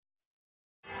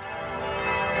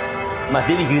ma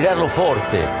devi gridarlo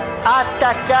forte.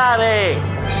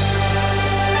 Attaccare!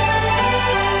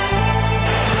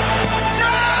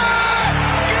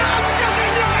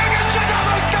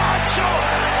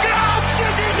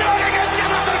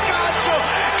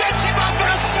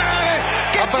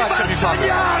 Abbracciami,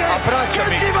 Fabio.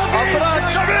 Abbracciami.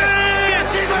 Che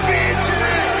ci fa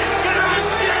vincere.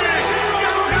 Grazie.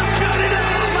 Siamo campioni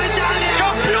d'Europa, Italia.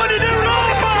 Campioni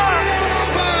d'Europa!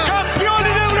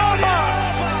 Campioni d'Europa!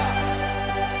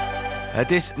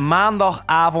 Het is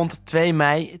maandagavond 2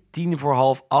 mei,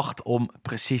 7:45 om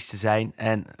precies te zijn.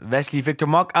 En Wesley Victor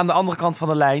Mak aan de andere kant van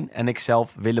de lijn en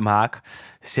ikzelf, Willem Haak,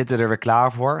 zitten er weer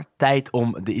klaar voor. Tijd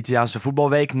om de Italiaanse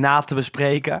voetbalweek na te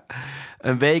bespreken.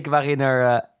 Een week waarin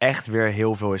er echt weer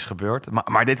heel veel is gebeurd.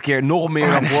 Maar dit keer nog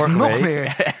meer dan vorige week. Nog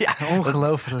meer? Ja,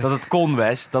 ongelooflijk. Dat het kon,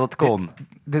 Wes. Dat het kon.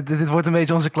 Dit wordt een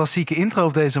beetje onze klassieke intro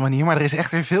op deze manier. Maar er is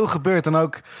echt weer veel gebeurd. En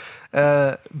ook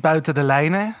buiten de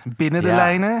lijnen, binnen de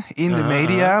lijnen, in de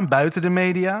media, buiten de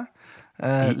media.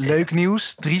 Leuk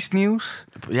nieuws, triest nieuws.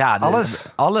 Ja, alles.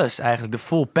 Alles eigenlijk. De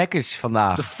full package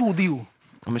vandaag. De full deal.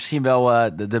 Misschien wel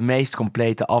de meest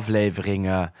complete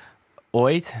aflevering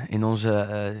ooit in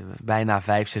onze bijna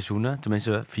 5 seizoenen.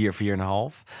 Tenminste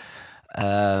 4,5.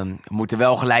 We moeten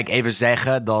wel gelijk even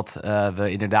zeggen dat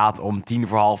we inderdaad om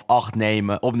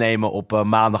 7:45 opnemen op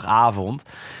maandagavond.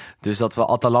 Dus dat we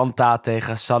Atalanta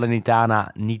tegen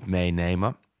Salernitana niet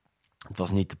meenemen. Het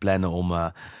was niet te plannen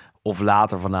om of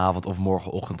later vanavond of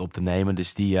morgenochtend op te nemen.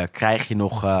 Dus die krijg je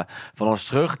nog van ons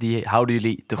terug. Die houden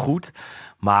jullie te goed.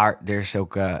 Maar er is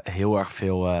ook heel erg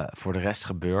veel voor de rest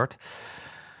gebeurd.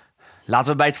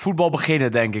 Laten we bij het voetbal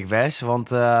beginnen, denk ik, Wes. Want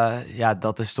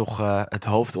dat is toch het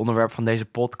hoofdonderwerp van deze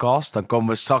podcast. Dan komen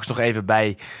we straks nog even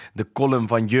bij de column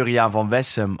van Juriaan van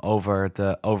Wessem over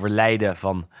het overlijden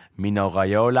van Mino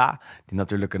Raiola. Die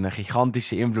natuurlijk een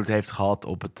gigantische invloed heeft gehad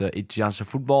op het Italiaanse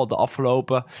voetbal de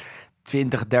afgelopen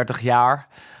 20, 30 jaar.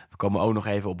 We komen ook nog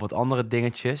even op wat andere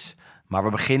dingetjes. Maar we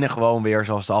beginnen gewoon weer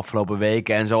zoals de afgelopen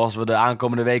weken. En zoals we de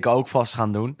aankomende weken ook vast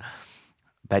gaan doen.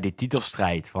 Bij die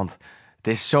titelstrijd. Want het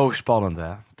is zo spannend, hè?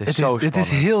 Het is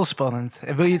heel spannend.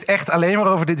 En wil je het echt alleen maar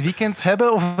over dit weekend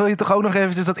hebben? Of wil je toch ook nog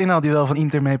eventjes dat inhaalduel van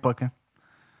Inter meepakken?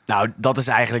 Nou, dat is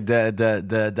eigenlijk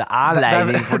de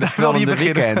aanleiding voor het komende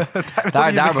weekend.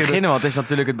 Daar beginnen we, want het is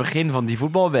natuurlijk het begin van die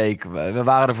voetbalweek. We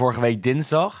waren er vorige week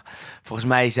dinsdag. Volgens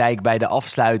mij zei ik bij de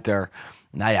afsluiter...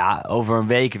 Nou ja, over een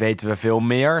week weten we veel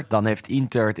meer. Dan heeft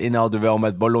Inter het inhaalduel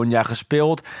met Bologna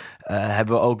gespeeld.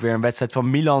 Hebben we ook weer een wedstrijd van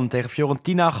Milan tegen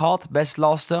Fiorentina gehad. Best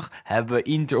lastig. Hebben we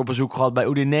Inter op bezoek gehad bij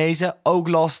Udinese. Ook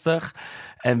lastig.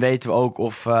 En weten we ook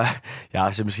of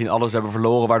ze misschien alles hebben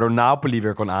verloren... waardoor Napoli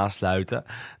weer kon aansluiten.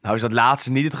 Nou is dat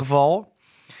laatste niet het geval.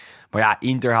 Maar ja,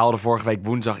 Inter haalde vorige week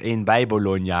woensdag in bij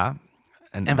Bologna...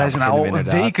 En wij zijn al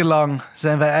wekenlang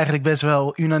zijn wij eigenlijk best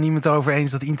wel unaniem het erover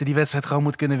eens dat Inter die wedstrijd gewoon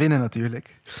moet kunnen winnen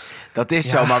natuurlijk. Dat is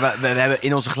zo, maar we hebben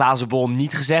in onze glazen bol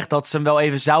niet gezegd dat ze hem wel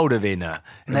even zouden winnen.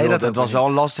 Het was wel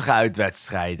een lastige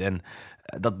uitwedstrijd en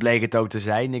dat bleek het ook te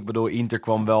zijn. Ik bedoel, Inter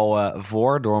kwam wel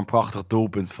voor door een prachtig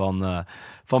doelpunt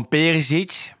van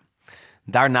Perisic.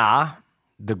 Daarna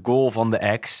de goal van de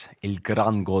ex, il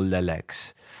gran gol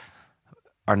dell'ex.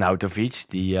 Arnautovic.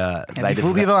 Die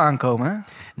voelde je wel aankomen, hè?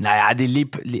 Nou ja, die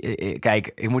liep...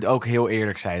 Kijk, ik moet ook heel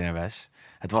eerlijk zijn, hè, Wes.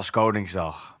 Het was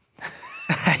Koningsdag.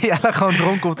 Ja, lag gewoon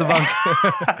dronken op de bank.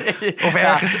 Of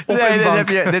ergens op een bank.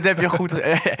 Dit heb je goed...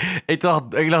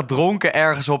 Ik lag dronken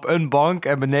ergens op een bank...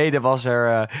 en beneden was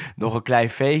er nog een klein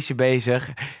feestje bezig.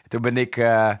 Toen ben ik...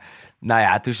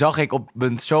 toen zag ik op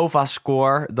mijn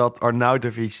sofa-score dat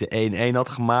Arnautovic de 1-1 had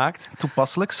gemaakt.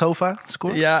 Toepasselijk,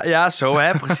 sofa-score? Ja, zo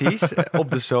hè, precies.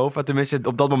 Op de sofa. Tenminste,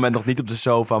 op dat moment nog niet op de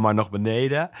sofa, maar nog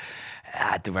beneden.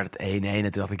 Ja, toen werd het 1-1 en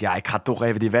toen dacht ik, ik ga toch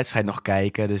even die wedstrijd nog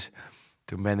kijken. Dus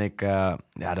toen ben ik,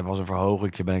 er was een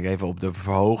verhogingje, ben ik even op de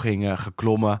verhoging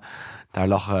geklommen.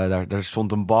 Daar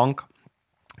stond een bank.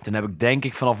 Toen heb ik denk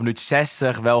ik vanaf minuut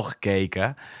 60 wel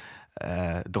gekeken.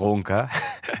 Dronken.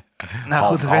 Nou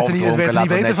goed, het werd er niet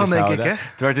beter van, denk ik, hè?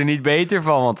 Het werd er niet beter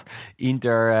van, want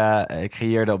Inter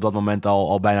creëerde op dat moment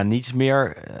al bijna niets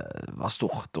meer. Was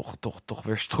toch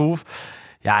weer stroef.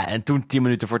 Ja, en toen 10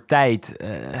 minuten voor tijd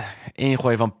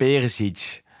ingooien van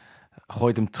Perisic.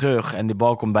 Gooit hem terug en die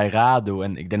bal komt bij Radu.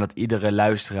 En ik denk dat iedere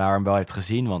luisteraar hem wel heeft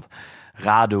gezien, want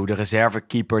Radu, de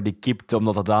reservekeeper, die keepte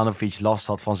omdat Adanovic last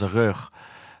had van zijn rug.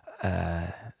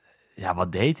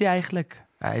 Wat deed hij eigenlijk?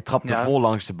 Hij trapte vol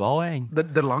langs de bal heen.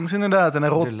 Er langs inderdaad. En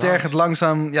hij rolt tergend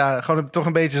langzaam. Ja, gewoon toch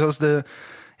een beetje zoals de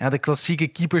klassieke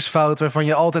keepersfout... waarvan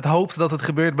je altijd hoopt dat het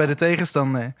gebeurt bij de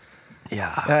tegenstander.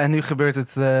 Ja, en nu gebeurt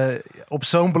het op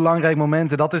zo'n belangrijk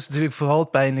moment. En dat is natuurlijk vooral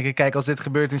het pijnlijke. Kijk, als dit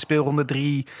gebeurt in speelronde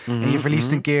 3... en je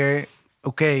verliest een keer...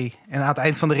 oké. En aan het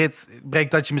eind van de rit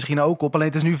breekt dat je misschien ook op. Alleen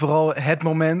het is nu vooral het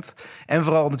moment. En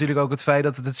vooral natuurlijk ook het feit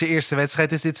dat het zijn eerste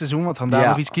wedstrijd is dit seizoen. Want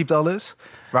Handanovic keept alles.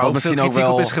 Waar ook misschien veel kritiek ook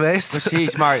wel op is geweest.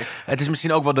 Precies, maar het is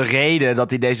misschien ook wel de reden dat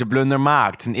hij deze blunder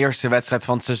maakt. Een eerste wedstrijd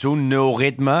van het seizoen, 0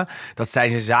 ritme. Dat zei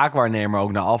zijn zaakwaarnemer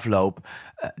ook na afloop.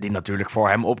 Die natuurlijk voor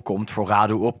hem opkomt, voor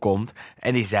Radu opkomt.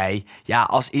 En die zei, ja,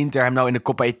 als Inter hem nou in de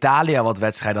Coppa Italia wat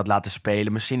wedstrijd had laten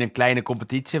spelen, misschien een kleine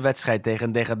competitiewedstrijd tegen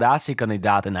een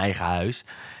degradatiekandidaat in eigen huis,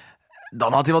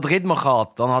 dan had hij wat ritme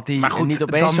gehad. Dan had hij niet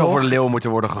opeens zo voor de leeuw moeten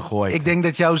worden gegooid. Ik denk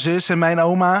dat jouw zus en mijn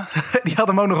oma, die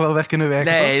hadden hem ook nog wel weg kunnen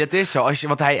werken. Nee, toch? dat is zo.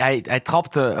 Want hij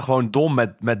trapte gewoon dom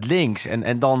met links.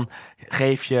 En dan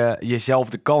geef je jezelf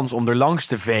de kans om er langs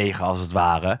te vegen, als het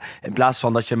ware. In plaats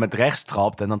van dat je met rechts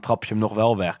trapt en dan trap je hem nog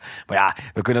wel weg. Maar ja,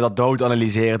 we kunnen dat dood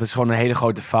analyseren. Het is gewoon een hele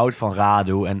grote fout van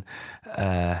Radu. En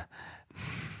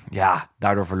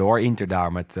daardoor verloor Inter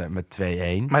daar met 2-1.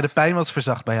 Maar de pijn was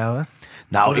verzacht bij jou, hè?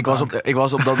 Nou, ik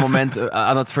was op dat moment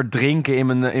aan het verdrinken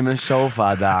in mijn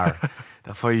sofa daar. Ik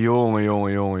dacht van jongen.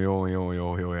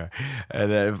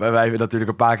 En wij hebben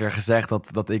natuurlijk een paar keer gezegd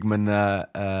dat ik mijn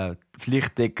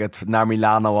vliegticket naar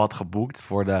Milan al had geboekt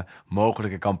voor de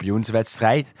mogelijke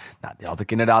kampioenswedstrijd. Nou, die had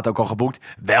ik inderdaad ook al geboekt.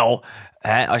 Wel,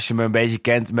 als je me een beetje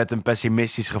kent, met een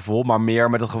pessimistisch gevoel, maar meer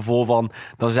met het gevoel van,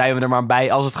 dan zijn we er maar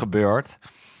bij als het gebeurt.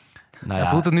 Nou ja.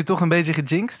 Voelt het nu toch een beetje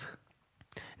gejinxed?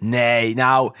 Nee,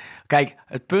 nou, kijk,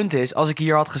 het punt is, als ik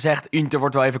hier had gezegd, Inter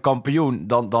wordt wel even kampioen,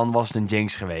 dan was het een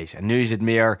jinx geweest. En nu is het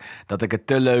meer dat ik het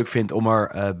te leuk vind om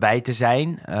er bij te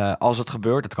zijn, als het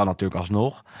gebeurt. Dat kan natuurlijk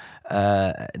alsnog.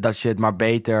 Dat je het maar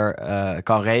beter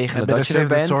kan regelen, dat je er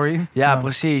bent. Sorry. Ja,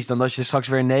 precies, dan dat je straks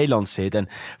weer in Nederland zit. En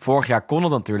vorig jaar kon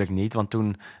het natuurlijk niet, want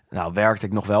toen werkte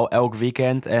ik nog wel elk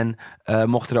weekend en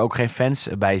mochten er ook geen fans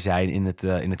bij zijn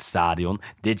in het stadion.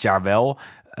 Dit jaar wel.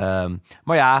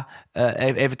 Maar ja,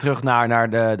 even terug naar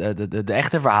de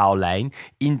echte verhaallijn.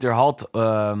 Inter had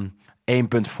 1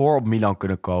 punt voor op Milan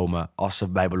kunnen komen als ze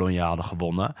bij Bologna hadden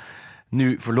gewonnen.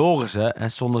 Nu verloren ze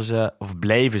en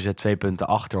bleven ze 2 punten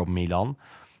achter op Milan.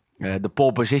 De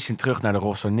pole position terug naar de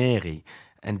Rossoneri.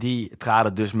 En die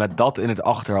traden dus met dat in het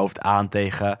achterhoofd aan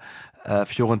tegen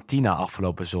Fiorentina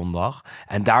afgelopen zondag.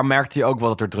 En daar merkte je ook wel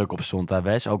dat er druk op stond, hè,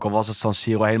 Wes. Ook al was het San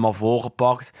Siro helemaal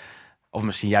volgepakt. Of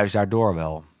misschien juist daardoor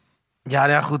wel.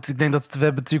 Ja, goed. Ik denk dat we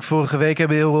hebben natuurlijk vorige week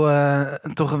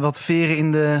toch wat veren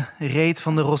in de reet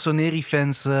van de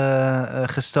Rossoneri-fans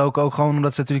gestoken. Ook gewoon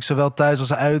omdat ze natuurlijk zowel thuis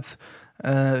als uit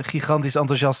gigantisch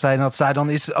enthousiast zijn. En dat stadion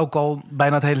is ook al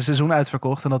bijna het hele seizoen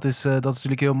uitverkocht. En dat is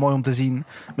natuurlijk heel mooi om te zien.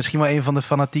 Misschien wel een van de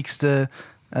fanatiekste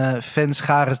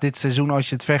fanscharen dit seizoen als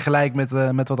je het vergelijkt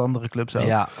met wat andere clubs ook.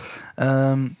 Ja.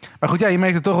 Maar goed, je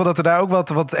merkte toch wel dat er daar ook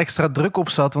wat extra druk op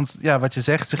zat. Want ja, wat je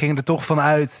zegt, ze gingen er toch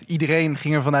vanuit. Iedereen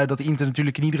ging ervan uit dat Inter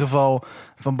natuurlijk in ieder geval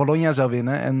van Bologna zou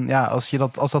winnen. En ja, als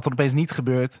dat dan opeens niet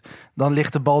gebeurt, dan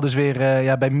ligt de bal dus weer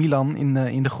bij Milan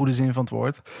in de goede zin van het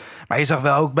woord. Maar je zag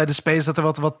wel ook bij de spelers dat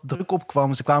er wat druk op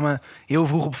kwam. Ze kwamen heel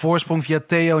vroeg op voorsprong via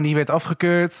Theo en die werd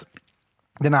afgekeurd.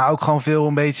 Daarna ook gewoon veel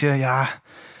een beetje,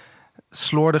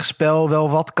 slordig spel, wel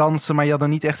wat kansen, maar je had dan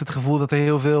niet echt het gevoel dat er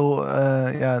heel veel...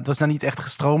 het was nou niet echt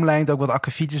gestroomlijnd, ook wat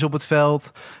akkefietjes op het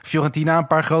veld. Fiorentina een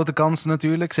paar grote kansen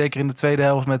natuurlijk, zeker in de tweede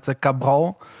helft met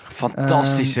Cabral.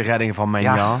 Fantastische redding van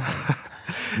Maignan. Ja.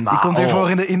 Die komt weer voor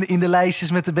in de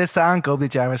lijstjes met de beste aankoop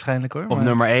dit jaar waarschijnlijk, hoor. Op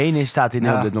nummer 1 staat hij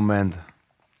nu op dit moment.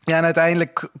 Ja, en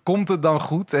uiteindelijk komt het dan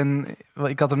goed. En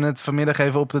ik had hem net vanmiddag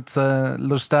even op het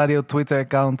Lo Stadio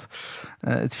Twitter-account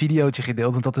het videootje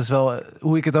gedeeld. Want dat is wel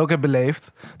hoe ik het ook heb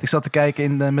beleefd. Ik zat te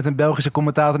kijken met een Belgische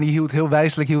commentator. En die hield heel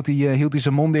wijselijk hield hij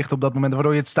zijn mond dicht op dat moment.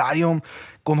 Waardoor je het stadion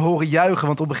kon horen juichen.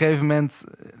 Want op een gegeven moment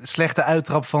slechte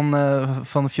uittrap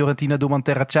van Fiorentina doelman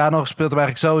Terracciano. Speelt hem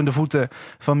eigenlijk zo in de voeten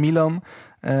van Milan.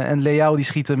 En Leao die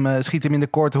schiet hem in de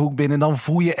korte hoek binnen. En dan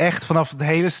voel je echt vanaf het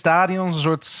hele stadion een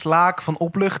soort slaak van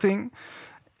opluchting.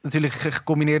 Natuurlijk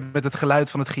gecombineerd met het geluid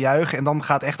van het gejuich. En dan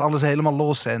gaat echt alles helemaal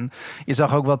los. En je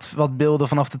zag ook wat beelden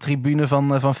vanaf de tribune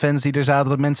van fans die er zaten.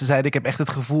 Dat mensen zeiden, ik heb echt het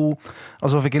gevoel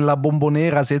alsof ik in La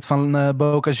Bombonera zit van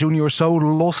Boca Juniors. Zo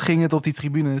los ging het op die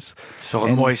tribunes. Het is toch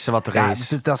het mooiste wat er is.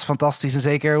 Dat is fantastisch. En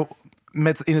zeker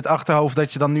met in het achterhoofd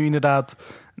dat je dan nu inderdaad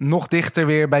nog dichter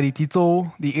weer bij die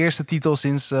titel. Die eerste titel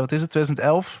sinds,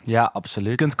 2011? Ja,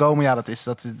 absoluut. Kunt komen, ja, dat is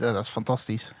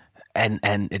fantastisch.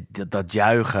 En dat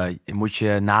juichen moet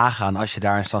je nagaan als je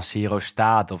daar in San Siro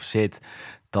staat of zit.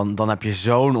 Dan heb je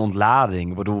zo'n ontlading.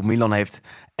 Ik bedoel, Milan heeft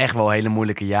echt wel hele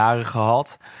moeilijke jaren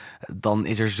gehad. Dan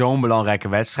is er zo'n belangrijke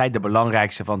wedstrijd. De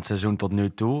belangrijkste van het seizoen tot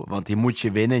nu toe. Want die moet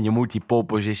je winnen. Je moet die pole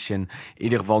position in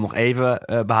ieder geval nog even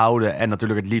behouden. En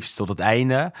natuurlijk het liefst tot het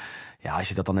einde. ja, als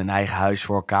je dat dan in eigen huis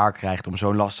voor elkaar krijgt om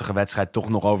zo'n lastige wedstrijd toch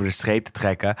nog over de streep te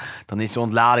trekken, dan is de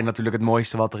ontlading natuurlijk het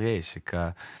mooiste wat er is.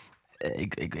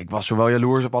 Ik was zo wel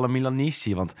jaloers op alle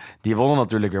Milanisti, want die wonnen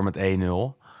natuurlijk weer met 1-0.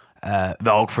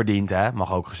 Wel ook verdiend, hè?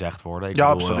 Mag ook gezegd worden. Ik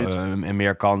bedoel, absoluut. En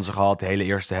meer kansen gehad, de hele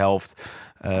eerste helft.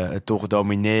 Toch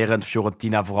dominerend.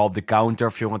 Fiorentina vooral op de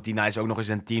counter. Fiorentina is ook nog eens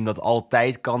een team dat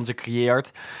altijd kansen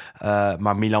creëert.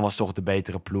 Maar Milan was toch de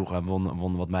betere ploeg en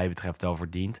won wat mij betreft wel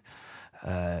verdiend.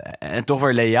 En toch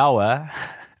weer Leao, hè?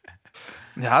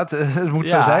 Ja, het moet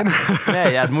zo zijn.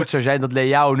 Nee, het moet zo zijn dat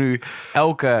Leao nu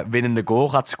elke winnende goal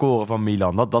gaat scoren van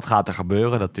Milan. Dat gaat er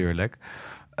gebeuren natuurlijk.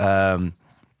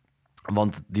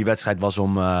 Want die wedstrijd was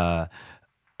om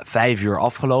 5 uur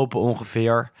afgelopen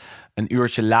ongeveer. Een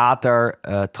uurtje later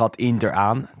trad Inter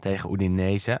aan tegen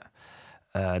Udinese.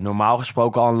 Normaal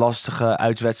gesproken al een lastige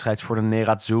uitwedstrijd voor de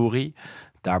Nerazzurri.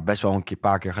 Daar best wel een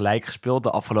paar keer gelijk gespeeld.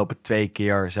 De afgelopen 2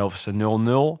 keer zelfs 0-0.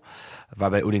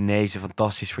 Waarbij Udinese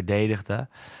fantastisch verdedigde.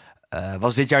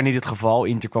 Was dit jaar niet het geval.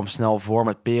 Inter kwam snel voor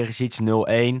met Perisic 0-1.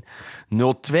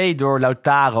 0-2 door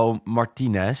Lautaro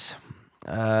Martinez.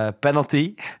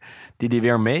 Penalty die hij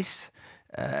weer mist.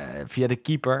 Via de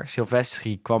keeper,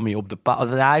 Silvestri, kwam hij op de paal.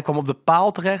 Hij kwam op de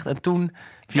paal terecht en toen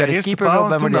via de keeper paal, wel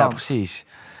bij toen ja, dan. precies.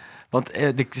 Want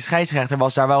de scheidsrechter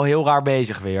was daar wel heel raar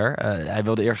bezig weer. Hij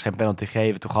wilde eerst geen penalty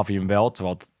geven, toen gaf hij hem wel,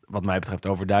 terwijl het wat mij betreft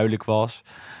overduidelijk was.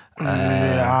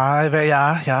 Ja.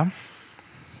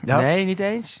 Nee, niet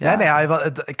eens? Ja.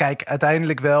 Nee, kijk,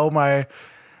 uiteindelijk wel, maar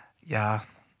ja,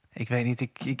 ik weet niet.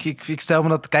 Ik stel me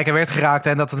dat... Kijk, hij werd geraakt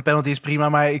en dat het een penalty is prima,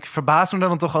 maar ik verbaas me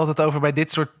dan toch altijd over bij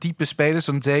dit soort type spelers,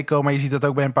 zo'n Dzeko, maar je ziet dat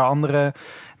ook bij een paar andere.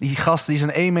 Die gasten,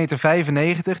 die zijn 1,95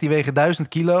 meter, die wegen 1000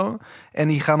 kilo en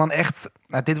die gaan dan echt...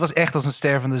 Nou, dit was echt als een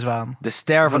stervende zwaan. De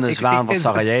stervende zwaan van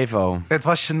Sarajevo. Het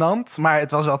was gênant, maar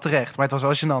het was wel terecht. Maar het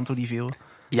was wel gênant hoe die viel.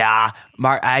 Ja,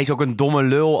 maar hij is ook een domme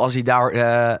lul als hij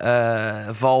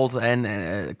daar valt en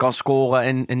kan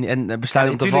scoren en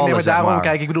besluit om te vallen. Nee, maar zeg daarom, maar.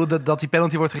 kijk, ik bedoel dat die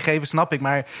penalty wordt gegeven, snap ik.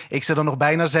 Maar ik zou dan nog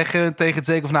bijna zeggen tegen het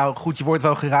zeker of nou goed, je wordt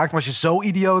wel geraakt, maar als je zo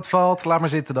idioot valt, laat maar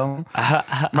zitten dan.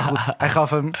 Maar goed, hij gaf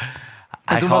hem.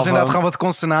 En toen was inderdaad gewoon wat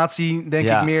consternatie, denk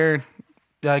ik meer.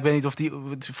 Ja, ik weet niet of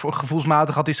voor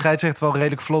gevoelsmatig had die scheidsrechter wel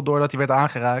redelijk vlot door dat hij werd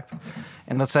aangeraakt.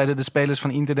 En dat zeiden de spelers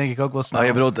van Inter denk ik ook wel snel. Oh,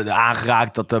 je bedoelt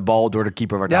aangeraakt dat de bal door de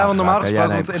keeper werd aangeraakt. Ja, want normaal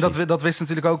gesproken, Ja, nee, en dat wist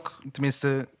natuurlijk ook,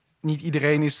 tenminste, niet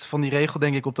iedereen is van die regel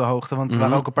denk ik op de hoogte. Want er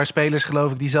waren ook een paar spelers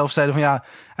geloof ik die zelf zeiden van ja,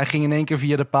 hij ging in één keer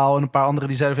via de paal. En een paar anderen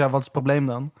die zeiden van ja, wat is het probleem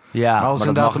dan? Ja, maar als maar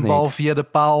inderdaad dat een mag bal niet. via de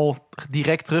paal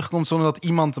direct terugkomt zonder dat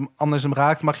iemand anders hem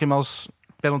raakt, mag je hem als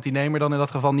penaltynemer dan in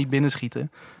dat geval niet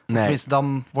binnenschieten. Nee. Tenminste,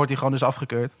 dan wordt hij gewoon dus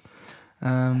afgekeurd. Maar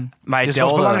hij dus het was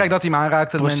telde. belangrijk dat hij hem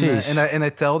aanraakte Precies. en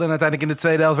hij telde. En uiteindelijk in de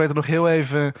tweede helft werd er nog heel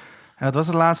even... Het was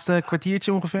het laatste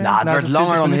kwartiertje ongeveer. Nou, het werd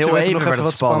langer dan heel even, werd het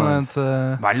wat spannend.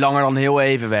 Maar langer dan heel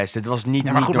even, West. Het was niet,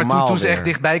 ja, maar goed, niet maar normaal toen ze weer. echt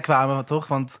dichtbij kwamen, toch?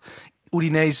 Want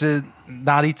Udinese,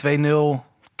 na die 2-0,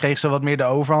 kreeg ze wat meer de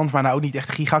overhand. Maar nou ook niet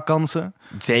echt gigakansen.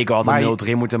 Zeker had een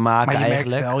 0-3 moeten maken maar je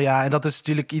eigenlijk. merkt wel, ja. En dat is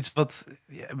natuurlijk iets wat...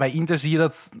 Bij Inter zie je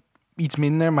dat iets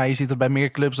minder. Maar je ziet het bij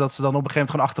meer clubs dat ze dan op een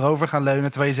gegeven moment gewoon achterover gaan leunen.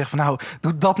 Terwijl je zegt van nou,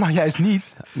 doe dat nou juist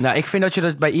niet. Nou, ik vind dat je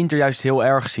dat bij Inter juist heel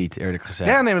erg ziet, eerlijk gezegd.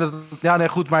 Ja, nee,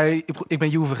 goed. Maar ik ben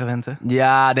Juve gewend, hè.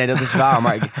 Ja, nee, dat is waar.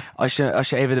 Maar als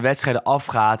je even de wedstrijden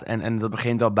afgaat... en dat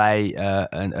begint al bij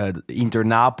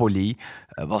Inter-Napoli...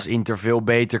 was Inter veel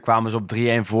beter, kwamen ze op 3-1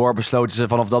 voor... besloten ze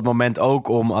vanaf dat moment ook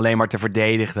om alleen maar te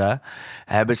verdedigen.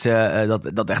 Hebben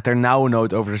ze dat echt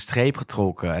ternauwernood over de streep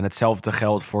getrokken. En hetzelfde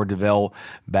geldt voor de duel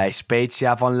bij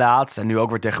Spezia van laatst... en nu ook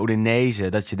weer tegen Udinese,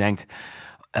 dat je denkt...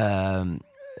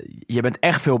 je bent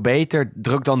echt veel beter,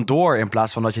 druk dan door... in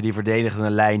plaats van dat je die verdedigende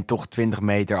lijn toch 20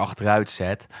 meter achteruit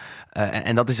zet.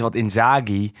 En dat is wat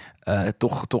Inzaghi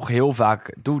toch heel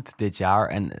vaak doet dit jaar.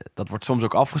 En dat wordt soms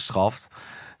ook afgestraft.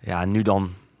 Ja, nu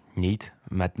dan niet.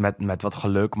 Met wat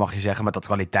geluk mag je zeggen. Met wat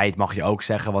kwaliteit mag je ook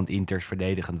zeggen. Want Inter is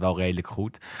verdedigend wel redelijk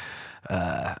goed.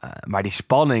 Maar die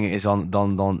spanning is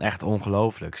dan echt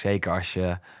ongelooflijk. Zeker als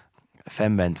je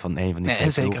fan bent van een van die twee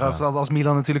zeker ploegen. als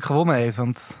Milan natuurlijk gewonnen heeft.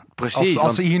 Want Precies,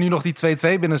 als ze hier nu nog die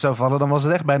 2-2 binnen zou vallen, dan was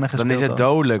het echt bijna gespeeld. Dan is het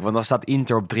dodelijk, want dan staat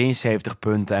Inter op 73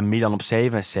 punten en Milan op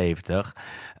 77.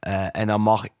 En dan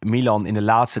mag Milan in de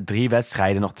laatste 3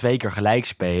 wedstrijden nog 2 keer gelijk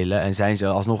spelen en zijn ze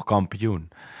alsnog kampioen.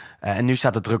 En nu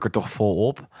staat de druk er toch vol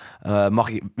op. Mag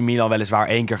Milan weliswaar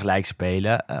 1 keer gelijk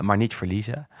spelen, maar niet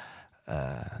verliezen.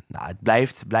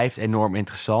 Het blijft enorm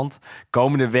interessant.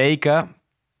 Komende weken...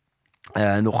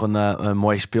 nog een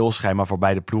mooi speelschema voor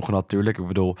beide ploegen natuurlijk. Ik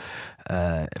bedoel,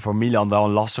 voor Milan wel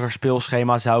een lastiger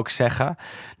speelschema zou ik zeggen.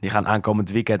 Die gaan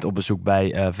aankomend weekend op bezoek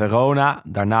bij Verona.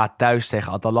 Daarna thuis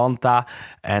tegen Atalanta.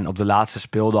 En op de laatste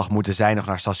speeldag moeten zij nog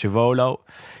naar Sassuolo.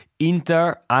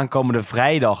 Inter aankomende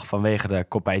vrijdag vanwege de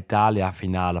Coppa Italia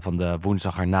finale van de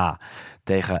woensdag erna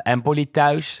tegen Empoli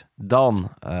thuis.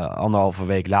 Dan 1,5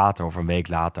 week later of een week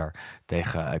later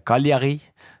tegen Cagliari.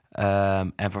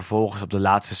 En vervolgens op de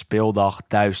laatste speeldag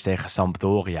thuis tegen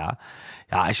Sampdoria.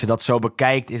 Ja, als je dat zo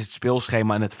bekijkt is het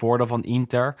speelschema in het voordeel van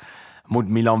Inter. Moet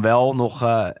Milan wel nog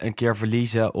een keer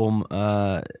verliezen om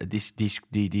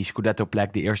die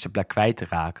Scudetto-plek, de eerste plek kwijt te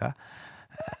raken.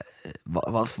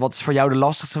 Wat is voor jou de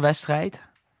lastigste wedstrijd?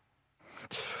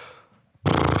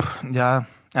 Ja,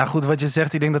 goed, wat je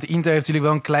zegt. Ik denk dat Inter heeft natuurlijk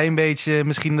wel een klein beetje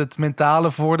misschien het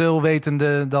mentale voordeel,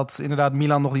 wetende dat inderdaad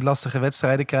Milan nog die lastige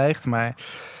wedstrijden krijgt. Maar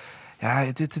ja,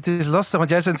 het is lastig. Want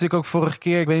jij zei natuurlijk ook vorige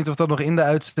keer, ik weet niet of dat nog in de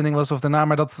uitzending was of daarna,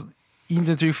 maar dat Inter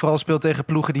natuurlijk vooral speelt tegen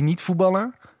ploegen die niet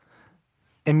voetballen.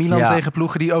 En Milan tegen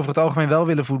ploegen die over het algemeen wel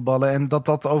willen voetballen. En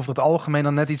dat over het algemeen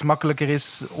dan net iets makkelijker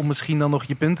is om misschien dan nog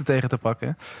je punten tegen te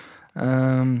pakken.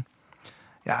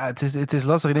 Het is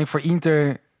lastig. Ik denk voor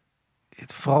Inter,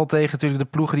 vooral tegen natuurlijk de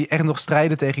ploegen die echt nog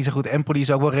strijden tegen je. Zo goed, Empoli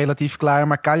is ook wel relatief klaar.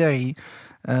 Maar Cagliari,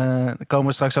 daar komen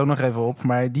we straks ook nog even op.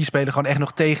 Maar die spelen gewoon echt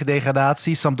nog tegen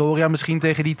degradatie. Sampdoria misschien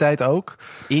tegen die tijd ook.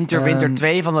 Inter wint er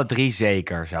 2 van de 3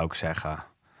 zeker, zou ik zeggen.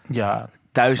 Ja.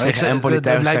 Thuis tegen Empoli,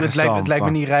 thuis tegen Samp. Het lijkt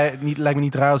me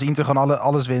niet raar als Inter gewoon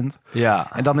alles wint. Ja.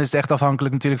 En dan is het echt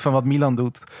afhankelijk natuurlijk van wat Milan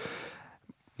doet.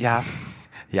 Ja,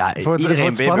 het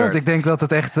wordt spannend. Ik denk dat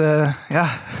het echt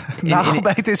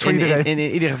nagelbijt is voor iedereen. In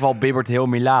ieder geval bibbert heel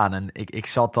Milaan. En ik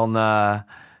zat dan...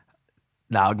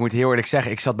 ik moet heel eerlijk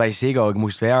zeggen, ik zat bij Ziggo, ik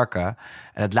moest werken.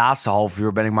 En het laatste half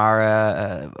uur ben ik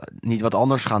maar niet wat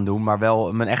anders gaan doen, maar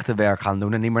wel mijn echte werk gaan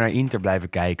doen en niet meer naar Inter blijven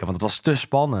kijken. Want het was te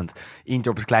spannend.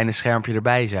 Inter op het kleine schermpje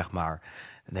erbij, zeg maar.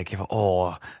 Dan denk je van,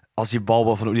 als die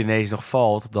bal van Udinese nog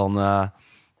valt,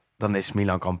 dan is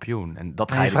Milan kampioen. En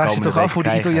dat ga je vraag je toch af hoe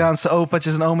de Italiaanse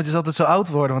opaatjes en ometjes altijd zo oud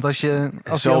worden. Want als je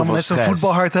allemaal net zo'n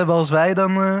voetbalhart hebben als wij,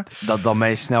 dan... Dan ben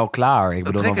je snel klaar. Ik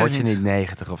bedoel, dan word je niet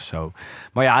 90 of zo.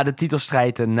 Maar ja, de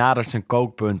titelstrijd nadert zijn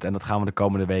kookpunt. En dat gaan we de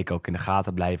komende week ook in de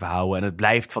gaten blijven houden. En het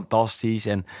blijft fantastisch.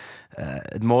 En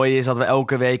het mooie is dat we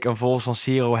elke week een vol San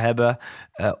Siro hebben.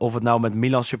 Of het nou met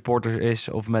Milan supporters is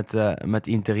of met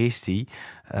Interisti.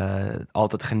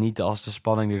 Altijd genieten als de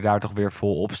spanning er daar toch weer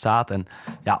vol op staat. En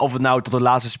ja, of het nou tot de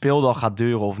laatste speeldag gaat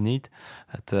duren of niet.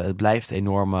 Het blijft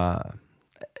enorm...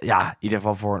 in ieder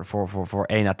geval voor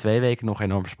 1 à 2 weken nog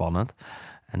enorm spannend.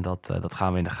 En dat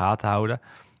gaan we in de gaten houden.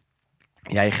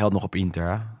 Jij geldt nog op Inter,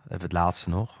 hè? Even het laatste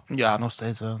nog. Ja, nog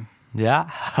steeds wel. Ja?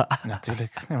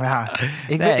 Natuurlijk.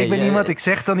 Ik ben iemand, ik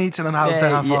zeg dan iets en dan hou ik het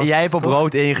eraan vast. Jij hebt op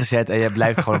rood ingezet en je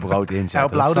blijft gewoon op rood inzetten. Ja,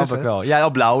 op blauw dat snap ik wel. Ja,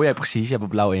 op blauw, ja, precies. Je hebt op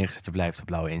blauw ingezet, je blijft op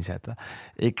blauw inzetten.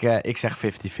 Ik zeg 50-50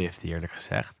 eerlijk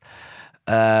gezegd.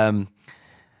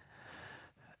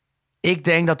 Ik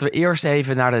denk dat we eerst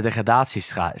even naar de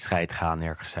degradatiestrijd gaan,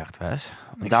 eerlijk gezegd, Wes.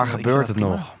 Daar gebeurt het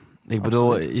nog. Ik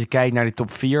bedoel, je kijkt naar die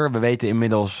top 4. We weten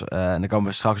inmiddels, en daar komen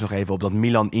we straks nog even op, dat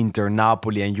Milan, Inter,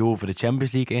 Napoli en Juve de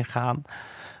Champions League ingaan.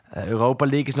 Europa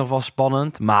League is nog wel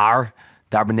spannend, maar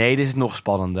daar beneden is het nog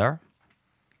spannender.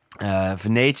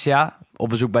 Venezia, op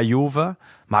bezoek bij Juve,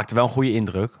 maakte wel een goede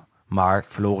indruk, maar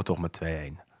verloren toch met 2-1.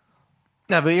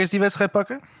 Ja, wil je eerst die wedstrijd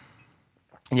pakken?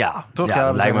 Ja, toch?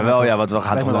 Ja, lijkt me wel. Ja, want we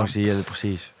gaan toch langs die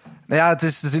precies. Nou ja, het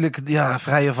is natuurlijk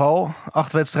vrije val.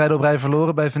 8 wedstrijden op rij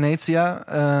verloren bij Venezia.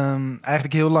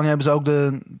 Eigenlijk heel lang hebben ze ook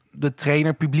de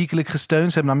trainer publiekelijk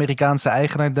gesteund. Ze hebben een Amerikaanse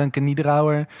eigenaar, Duncan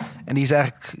Niederauer. En die is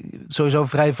eigenlijk sowieso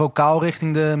vrij vocaal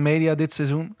richting de media dit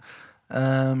seizoen.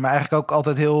 Maar eigenlijk ook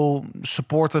altijd heel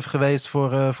supportive geweest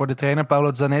voor de trainer,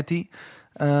 Paolo Zanetti.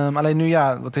 Alleen nu,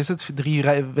 wat is het?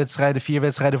 4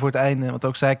 wedstrijden voor het einde. Want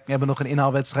ook zij hebben nog een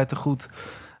inhaalwedstrijd te goed.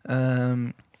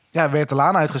 Werd de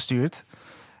laan uitgestuurd.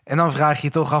 En dan vraag je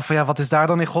je toch af van, wat is daar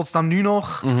dan in godsnaam nu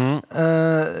nog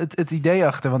het idee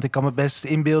achter? Want ik kan me best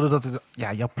inbeelden dat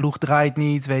jouw ploeg draait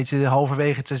niet. Weet je,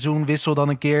 halverwege het seizoen wissel dan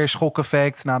een keer,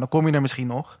 schokeffect. Nou, dan kom je er misschien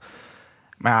nog.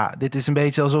 Maar dit is een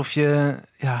beetje alsof je...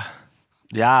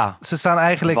 Ja, ze staan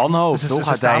eigenlijk... wanhoop,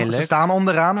 ze staan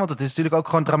onderaan, want het is natuurlijk ook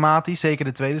gewoon dramatisch. Zeker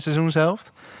de tweede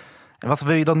seizoenshelft. En wat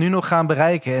wil je dan nu nog gaan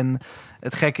bereiken? En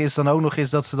het gekke is dan ook nog eens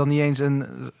dat ze dan niet eens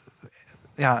een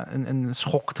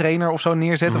schoktrainer of zo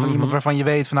neerzetten. Van iemand waarvan je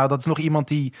weet van dat is nog iemand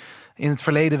die in het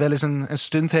verleden wel eens een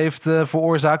stunt heeft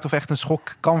veroorzaakt. Of echt een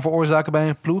schok kan veroorzaken bij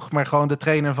een ploeg. Maar gewoon de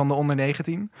trainer van de onder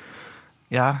 19.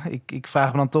 Ja, ik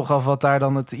vraag me dan toch af wat daar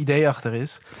dan het idee achter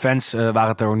is. Fans waren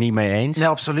het er ook niet mee eens? Nee,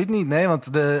 absoluut niet. Nee,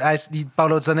 want die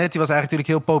Paolo Zanetti was eigenlijk natuurlijk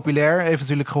heel populair. Heeft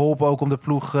natuurlijk geholpen ook om de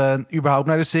ploeg überhaupt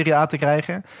naar de Serie A te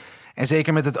krijgen. En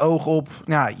zeker met het oog op,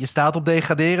 je staat op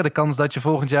degraderen. De kans dat je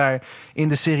volgend jaar in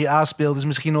de Serie A speelt is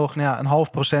misschien nog 0,5%.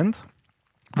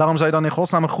 Waarom zou je dan in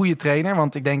godsnaam een goede trainer?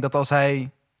 Want ik denk dat als hij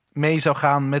mee zou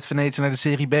gaan met Venetië naar de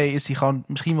Serie B... is hij gewoon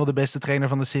misschien wel de beste trainer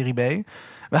van de Serie B.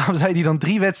 Waarom zou hij dan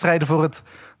 3 wedstrijden voor het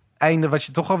einde... wat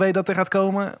je toch al weet dat er gaat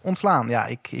komen, ontslaan? Ja,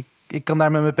 ik kan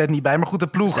daar met mijn pet niet bij. Maar goed, de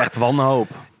ploeg... Dat is echt wanhoop.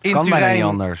 In kan Turijn, bijna niet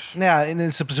anders. Nou ja,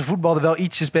 ze voetbalden wel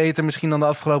ietsjes beter misschien dan de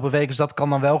afgelopen weken. Dus dat kan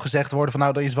dan wel gezegd worden van...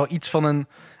 er is wel iets van een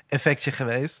effectje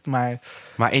geweest. Maar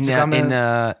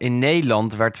in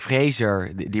Nederland werd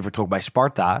Fraser, die vertrok bij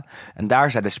Sparta. En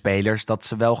daar zeiden de spelers dat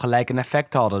ze wel gelijk een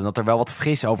effect hadden. Dat er wel wat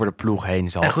fris over de ploeg heen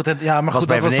zat. En goed,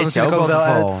 dat was natuurlijk ook wel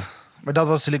uit... Maar dat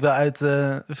was natuurlijk wel uit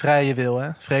vrije wil, hè?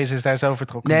 Fraser is daar zo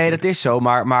vertrokken. Nee, natuurlijk. dat is zo.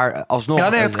 Maar alsnog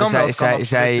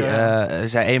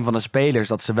zei een van de spelers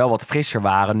dat ze wel wat frisser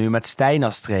waren nu met Stijn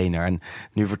als trainer. En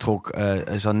nu vertrok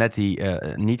Zanetti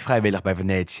niet vrijwillig bij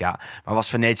Venetia. Maar was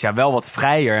Venetia wel wat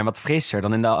vrijer en wat frisser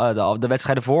dan in de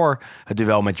wedstrijden voor het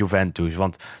duel met Juventus.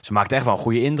 Want ze maakte echt wel een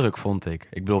goede indruk, vond ik.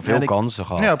 Ik bedoel, veel kansen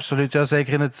gehad. Ja, absoluut. Ja,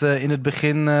 zeker in het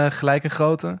begin gelijk een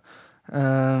grote.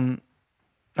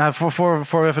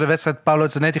 Voor even de wedstrijd Paolo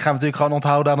Zanetti gaan we natuurlijk gewoon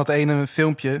onthouden aan dat ene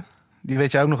filmpje. Die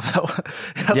weet je ook nog wel.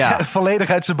 Dat volledig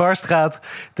uit zijn barst gaat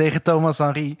tegen Thomas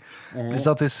Henry. Dus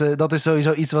dat is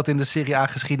sowieso iets wat in de Serie A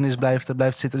geschiedenis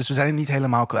blijft zitten. Dus we zijn hem niet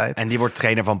helemaal kwijt. En die wordt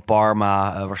trainer van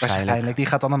Parma waarschijnlijk. Die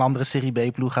gaat dan een andere Serie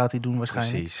B-ploeg doen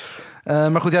waarschijnlijk. Precies.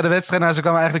 Maar goed, de wedstrijd, ze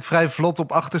kwamen eigenlijk vrij vlot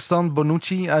op achterstand.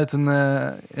 Bonucci uit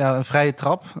een vrije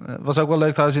trap. Was ook wel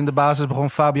leuk trouwens, in de basis begon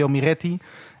Fabio Miretti.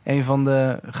 Een van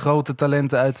de grote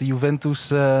talenten uit de Juventus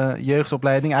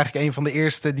jeugdopleiding. Eigenlijk een van de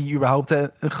eerste die überhaupt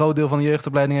een groot deel van de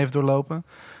jeugdopleiding heeft doorlopen.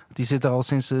 Die zit er al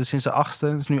sinds de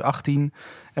 8e, is nu 18.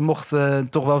 En mocht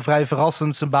toch wel vrij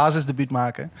verrassend zijn basisdebuut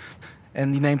maken.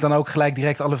 En die neemt dan ook gelijk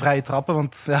direct alle vrije trappen.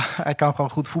 Want hij kan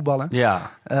gewoon goed voetballen.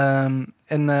 Ja.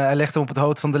 En hij legt hem op het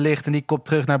hoofd van de licht. En die kopt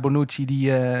terug naar Bonucci.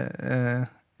 Die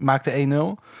maakte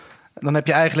 1-0. Dan heb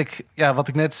je eigenlijk, wat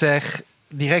ik net zeg...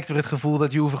 direct weer het gevoel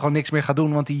dat Juve gewoon niks meer gaat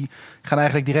doen. Want die gaan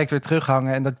eigenlijk direct weer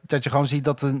terughangen. En dat je gewoon ziet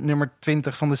dat de nummer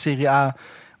 20 van de Serie A...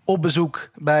 op bezoek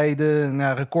bij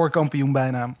de recordkampioen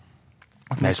bijna...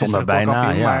 Nee, zonder bijna,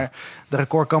 ja. Maar de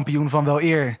recordkampioen van wel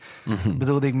eer.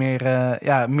 Bedoelde ik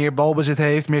meer balbezit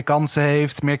heeft, meer kansen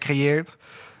heeft, meer creëert.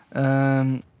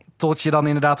 Tot je dan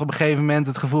inderdaad op een gegeven moment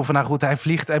het gevoel van... hij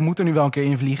vliegt, hij moet er nu wel een keer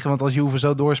in vliegen. Want als Juve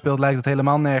zo doorspeelt, lijkt het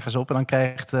helemaal nergens op. En dan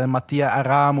krijgt Mattia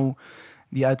Aramu,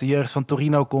 die uit de jeugd van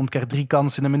Torino komt... krijgt 3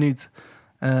 kansen in een minuut.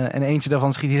 En eentje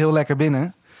daarvan schiet hij heel lekker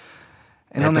binnen.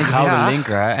 En dan een gouden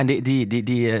linker. Hè? En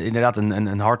die inderdaad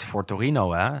een hart voor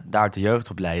Torino. Hè? Daar uit de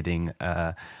jeugdopleiding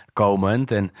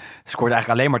komend. En scoort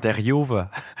eigenlijk alleen maar tegen Juve.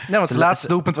 Ja, want het laatste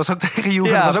doelpunt was ook tegen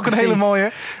Juve. Dat was ook precies een hele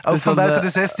mooie. Ook dus van buiten de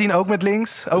 16, ook met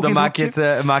links. Ook dan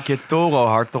maak je het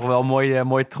Toro-hart toch wel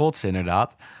mooi trots,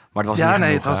 inderdaad. Maar het was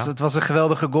niet genoeg, het was een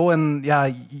geweldige goal. En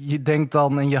je denkt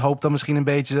dan en je hoopt dan misschien een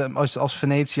beetje... als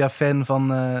Venetia-fan van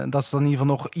dat ze dan in ieder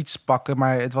geval nog iets pakken.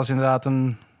 Maar het was inderdaad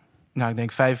ik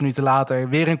denk 5 minuten later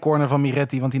weer een corner van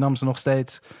Miretti, want die nam ze nog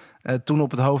steeds. Toen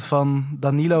op het hoofd van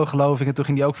Danilo, geloof ik. En toen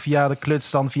ging die ook via de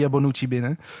klutsstand, via Bonucci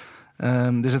binnen.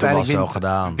 Dus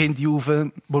uiteindelijk wint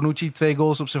Juve. Bonucci 2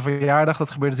 goals op zijn verjaardag.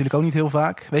 Dat gebeurt natuurlijk ook niet heel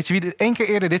vaak. Weet je wie 1 keer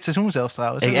eerder dit seizoen zelfs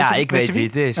trouwens? Ik weet wie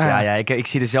het is. Ik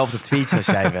zie dezelfde tweets als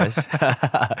jij, Wes.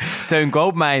 Teun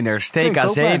Koopmeiners,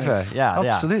 TK7. Ja,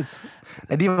 absoluut.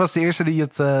 En die was de eerste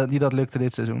die dat lukte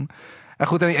dit seizoen. En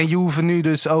goed, en Juve nu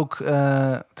dus ook...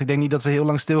 ik denk niet dat we heel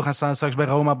lang stil gaan staan straks bij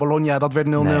Roma-Bologna. Dat werd 0-0.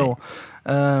 Nee.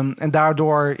 En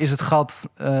daardoor is het gat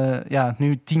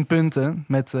nu 10 punten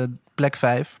met plek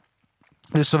 5.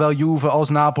 Dus zowel Juve als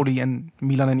Napoli en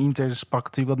Milan en Inter sprak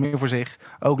natuurlijk wat meer voor zich.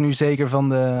 Ook nu zeker van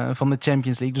de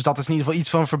Champions League. Dus dat is in ieder geval iets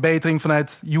van verbetering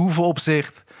vanuit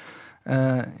Juve-opzicht.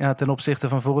 Ten opzichte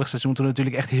van vorig seizoen, toen het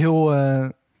natuurlijk echt heel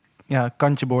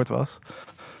kantje boord was.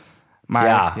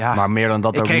 Maar meer dan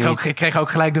dat ik kreeg ook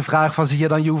gelijk de vraag van... zie je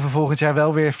dan Juve volgend jaar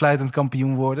wel weer fluitend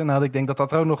kampioen worden? Nou, ik denk dat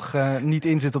dat er ook nog niet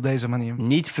in zit op deze manier.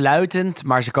 Niet fluitend,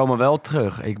 maar ze komen wel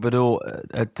terug. Ik bedoel,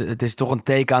 het is toch een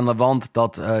teken aan de wand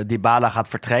dat Dybala gaat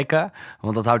vertrekken.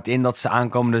 Want dat houdt in dat ze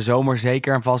aankomende zomer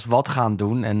zeker en vast wat gaan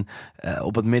doen. En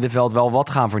op het middenveld wel wat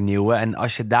gaan vernieuwen. En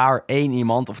als je daar 1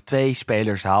 iemand of 2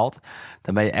 spelers haalt...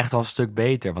 dan ben je echt wel een stuk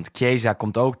beter. Want Chiesa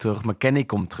komt ook terug, McKennie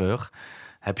komt terug...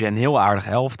 heb je een heel aardig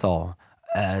elftal.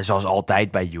 Zoals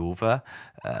altijd bij Juve.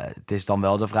 Het is dan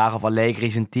wel de vraag of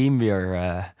Allegri zijn team weer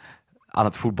aan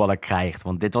het voetballen krijgt.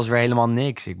 Want dit was weer helemaal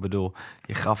niks. Ik bedoel,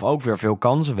 je gaf ook weer veel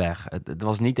kansen weg. Het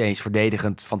was niet eens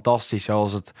verdedigend fantastisch...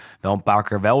 zoals het wel een paar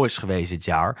keer wel is geweest dit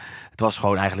jaar. Het was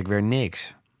gewoon eigenlijk weer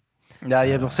niks. Ja, je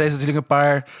hebt nog steeds natuurlijk een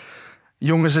paar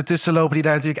jongens ertussen lopen... die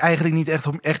daar natuurlijk eigenlijk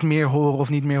niet echt meer horen of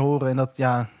niet meer horen. En dat,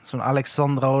 zo'n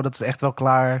Alexandro, dat is echt wel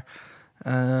klaar...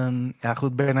 Ja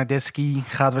goed, Bernardeschi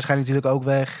gaat waarschijnlijk natuurlijk ook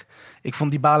weg. Ik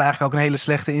vond Dybala eigenlijk ook een hele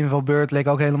slechte invalbeurt. Leek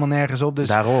ook helemaal nergens op. Dus,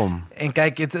 daarom. en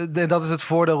kijk, dat is het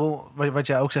voordeel wat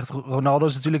jij ook zegt. Ronaldo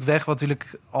is natuurlijk weg, wat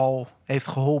natuurlijk al heeft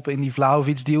geholpen in die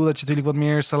Vlahovic-deal. Dat je natuurlijk wat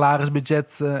meer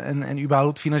salarisbudget en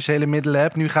überhaupt financiële middelen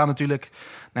hebt. Nu gaat natuurlijk,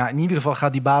 in ieder geval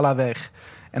gaat Dybala weg.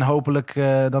 En hopelijk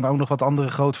dan ook nog wat andere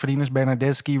grootverdieners.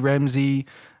 Bernardeschi, Ramsey,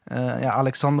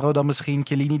 Alexandro dan misschien.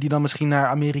 Chiellini die dan misschien naar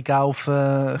Amerika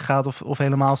gaat of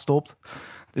helemaal stopt.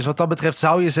 Dus wat dat betreft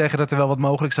zou je zeggen dat er wel wat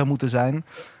mogelijk zou moeten zijn.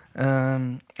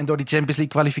 En door die Champions League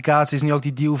kwalificatie is nu ook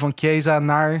die deal van Chiesa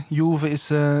naar Juve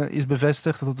is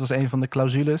bevestigd. Dat was een van de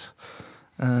clausules.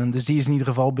 Dus die is in ieder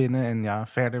geval binnen. En ja,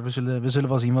 verder, we zullen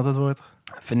wel zien wat het wordt.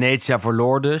 Venetia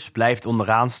verloor dus, blijft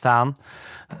onderaan staan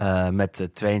met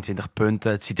 22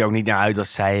 punten. Het ziet er ook niet naar uit dat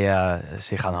zij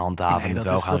zich gaan handhaven en het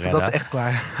wel gaan redden. Dat is echt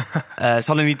klaar.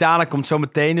 Salernitana komt zo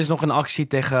meteen dus nog in actie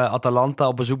tegen Atalanta,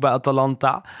 op bezoek bij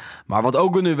Atalanta. Maar wat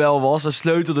ook een duel was, een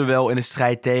sleutelduel in de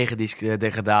strijd tegen die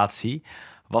degradatie,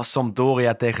 was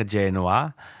Sampdoria tegen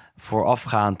Genoa.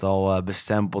 Voorafgaand al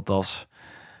bestempeld als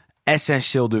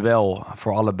essentieel duel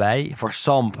voor allebei. Voor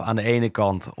Samp aan de ene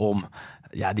kant om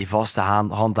die vaste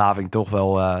handhaving toch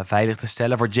wel veilig te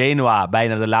stellen. Voor Genoa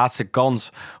bijna de laatste kans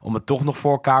om het toch nog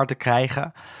voor elkaar te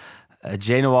krijgen.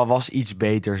 Genoa was iets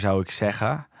beter, zou ik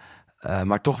zeggen.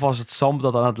 Maar toch was het Samp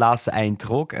dat aan het laatste eind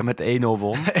trok en met 1-0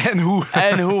 won.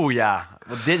 En hoe, ja.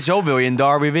 Want zo wil je een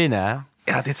derby winnen, hè?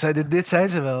 Ja, dit zijn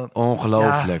ze wel.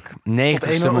 Ongelooflijk.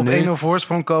 90ste minuut. Op 1-0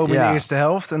 voorsprong komen in de eerste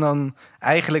helft. En dan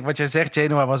eigenlijk wat jij zegt,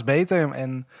 Genoa was beter.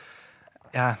 En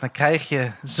ja, dan krijg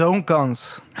je zo'n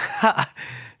kans.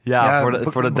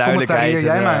 Voor de duidelijkheid.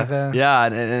 Jij maar.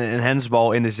 Een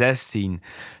hensbal in de 16.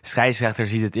 Scheidsrechter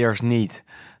ziet het eerst niet.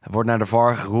 Wordt naar de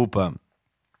VAR geroepen.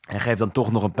 En geeft dan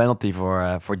toch nog een penalty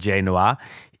voor Genoa.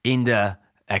 In de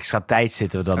extra tijd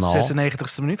zitten we dan al.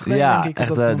 96e minuut geleden, denk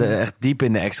ik. Echt diep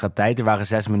in de extra tijd. Er waren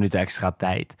 6 minuten extra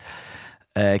tijd.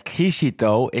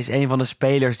 Criscito is een van de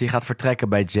spelers die gaat vertrekken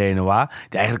bij Genoa.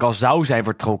 Die eigenlijk al zou zijn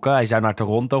vertrokken. Hij zou naar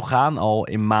Toronto gaan, al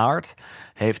in maart.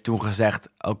 Heeft toen gezegd,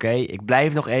 oké, ik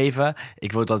blijf nog even.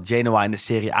 Ik wil dat Genoa in de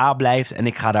Serie A blijft en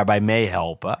ik ga daarbij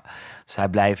meehelpen. Dus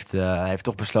hij heeft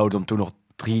toch besloten om toen nog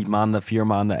 4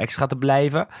 maanden extra te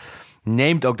blijven.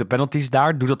 Neemt ook de penalties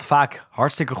daar. Doet dat vaak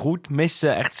hartstikke goed. Mist ze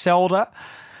echt zelden.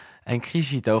 En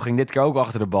Criscito ging dit keer ook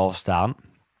achter de bal staan.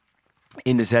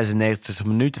 In de 96e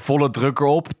minuut. Volle druk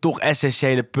erop. Toch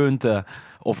essentiële punten.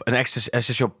 Of een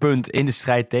essentieel punt in de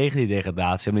strijd tegen die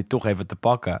degradatie. Om die toch even te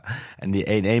pakken. En die 1-1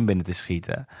 binnen te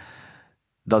schieten.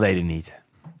 Dat deed hij niet.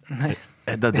 Nee.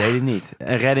 Dat deed hij niet.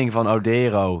 Een redding van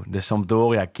Odero, de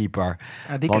Sampdoria-keeper.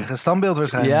 Ja, die kreeg een standbeeld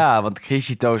waarschijnlijk. Ja, want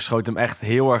Criscito schoot hem echt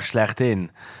heel erg slecht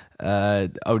in.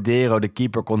 Odero, de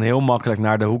keeper, kon heel makkelijk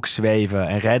naar de hoek zweven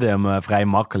en redde hem vrij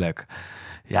makkelijk.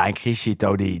 Ja, en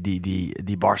Criscito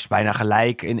die barst bijna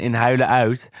gelijk in huilen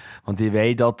uit. Want die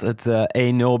weet dat het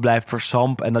 1-0 blijft voor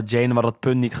Samp en dat Genoa dat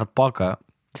punt niet gaat pakken.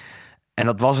 En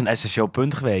dat was een essentieel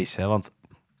punt geweest, hè, want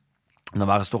dan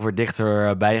waren ze toch weer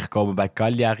dichter bijgekomen bij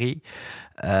Cagliari.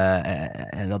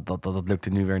 En dat lukte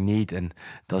nu weer niet. En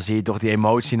dan zie je toch die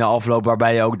emotie na afloop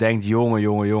waarbij je ook denkt,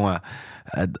 jongen.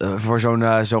 Voor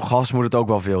zo'n gast moet het ook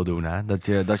wel veel doen. Hè? Dat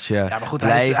je ja, maar goed,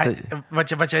 blijft...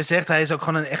 wat jij zegt, hij is ook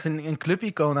gewoon echt een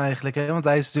clubicoon eigenlijk. Hè? Want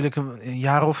hij is natuurlijk een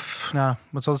jaar of,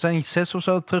 wat zal het zijn, 6 of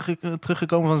zo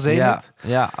teruggekomen van Zenit.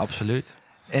 Ja, absoluut.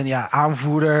 En ja,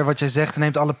 aanvoerder, wat jij zegt,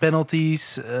 neemt alle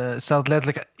penalties. Staat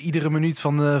letterlijk iedere minuut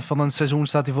van een seizoen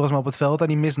staat hij volgens mij op het veld. En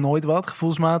die mist nooit wat,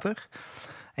 gevoelsmatig.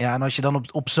 Ja, en als je dan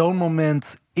op zo'n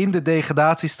moment in de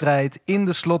degradatiestrijd, in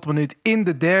de slotminuut, in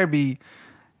de derby,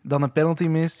 dan een penalty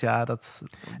mist, ja,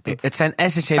 het zijn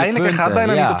essentiële punten. Pijnlijker gaat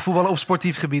bijna niet op voetballen op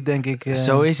sportief gebied, denk ik.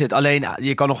 Zo is het. Alleen,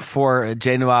 je kan nog voor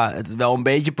Genoa het wel een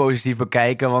beetje positief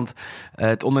bekijken, want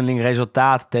het onderling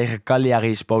resultaat tegen Cagliari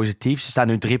is positief. Ze staan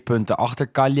nu 3 punten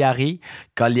achter Cagliari.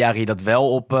 Cagliari dat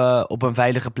wel op een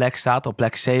veilige plek staat, op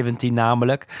plek 17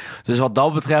 namelijk. Dus wat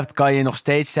dat betreft kan je nog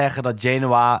steeds zeggen dat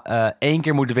Genoa 1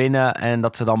 keer moet winnen en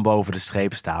dat ze dan boven de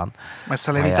streep staan. Maar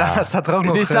Salernitana staat er ook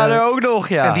nog. Die staan er ook nog,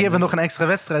 ja. En die hebben nog een extra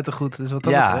wedstrijd te goed, dus wat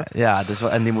dat betreft. Ja, dus,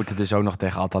 en die moeten dus ook nog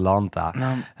tegen Atalanta.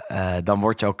 Dan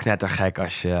word je ook knettergek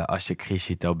als je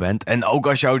Criscito bent. En ook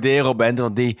als je Odero bent,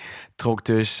 want die trok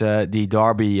dus die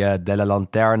derby della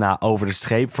Lanterna over de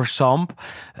streep voor Samp.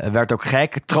 Werd ook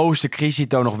gek. Troostte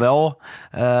Criscito nog wel.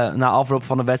 Na afloop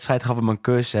van de wedstrijd gaf hem een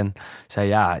kus en zei,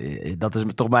 ja, dat is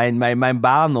toch mijn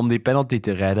baan om die penalty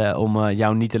te redden, om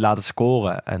jou niet te laten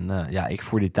scoren. En ik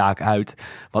voer die taak uit.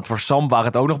 Want voor Samp waren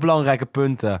het ook nog belangrijke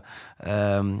punten.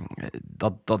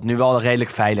 Dat nu wel redelijk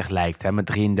veilig lijkt, hè, met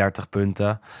 33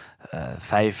 punten.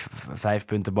 5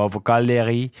 punten boven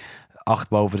Cagliari. 8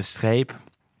 boven de streep.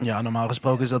 Ja, normaal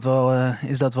gesproken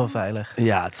is dat wel veilig.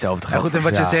 Ja, hetzelfde Ja, geldt. goed, en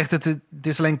wat ja. je zegt, het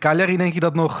is alleen Cagliari, denk je,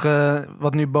 dat nog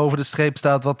wat nu boven de streep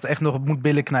staat, wat echt nog moet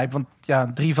billen knijpen. Want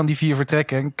ja, 3 van die 4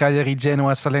 vertrekken, Cagliari,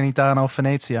 Genoa, Salernitana of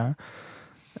Venezia.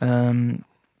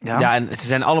 Ja, en ze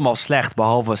zijn allemaal slecht,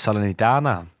 behalve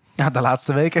Salernitana. Ja, de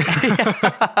laatste weken.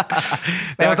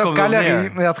 Daar want ook komt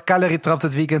het neer. Cagliari trapt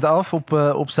het weekend af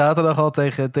op zaterdag al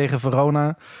tegen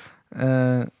Verona.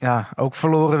 Ook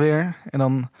verloren weer. En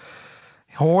dan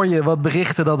hoor je wat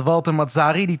berichten dat Walter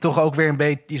Mazzarri, die toch ook weer een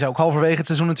beetje, die is ook halverwege het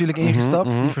seizoen natuurlijk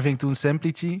ingestapt. Die verving toen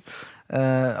Semplici.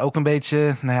 Ook een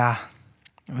beetje, we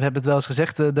hebben het wel eens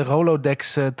gezegd, de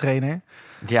Rolodex trainer.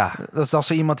 Ja. Dat is als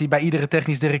zo iemand die bij iedere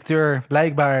technisch directeur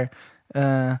blijkbaar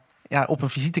op een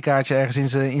visitekaartje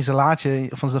ergens in zijn laadje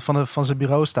van zijn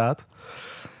bureau staat.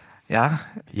 Ja,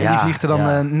 en die vliegt er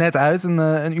dan net uit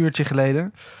een uurtje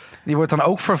geleden. Die wordt dan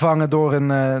ook vervangen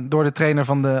door de trainer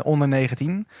van de onder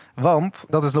 19. Want,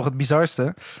 dat is nog het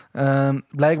bizarste.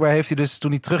 Blijkbaar heeft hij dus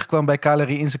toen hij terugkwam bij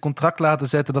Cagliari in zijn contract laten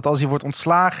zetten dat als hij wordt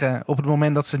ontslagen op het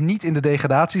moment dat ze niet in de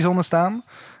degradatiezone staan,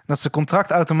 dat zijn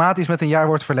contract automatisch met een jaar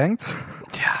wordt verlengd.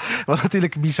 Ja. Wat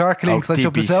natuurlijk bizar klinkt, dat je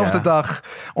op dezelfde dag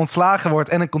ontslagen wordt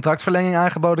en een contractverlenging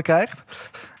aangeboden krijgt.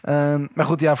 Maar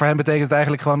goed, voor hem betekent het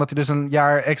eigenlijk gewoon dat hij dus een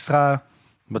jaar extra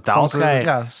betaald krijgt.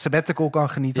 Ja, sabbatical kan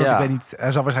genieten. Ja. Want ik weet niet,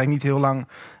 hij zal waarschijnlijk niet heel lang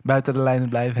buiten de lijnen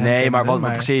blijven. Nee, maar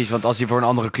precies. Want als hij voor een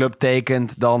andere club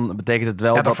tekent, dan betekent het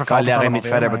wel dat Cagliari niet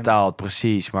verder betaalt.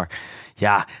 Precies, maar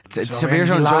ja, het is weer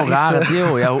zo'n rare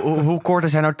deal. Ja, hoe kort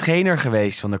is hij nou trainer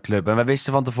geweest van de club? En wij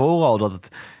wisten van tevoren al dat het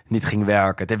niet ging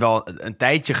werken. Het heeft wel een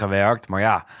tijdje gewerkt, maar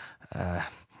ja.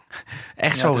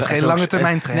 Echt zo. Het is geen lange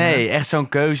termijn trainer. Nee, echt zo'n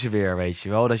keuze weer, weet je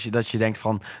wel. Dat je denkt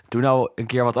van, doe nou een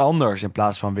keer wat anders in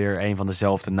plaats van weer een van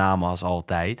dezelfde namen als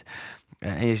altijd.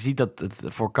 En je ziet dat het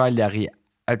voor Cagliari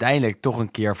uiteindelijk toch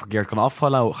een keer verkeerd kan af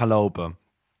gaan lopen.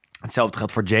 Hetzelfde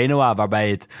geldt voor Genoa, waarbij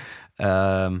het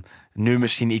nu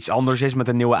misschien iets anders is met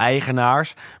de nieuwe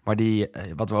eigenaars. Maar die,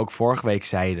 wat we ook vorige week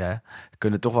zeiden,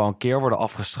 kunnen toch wel een keer worden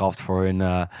afgestraft voor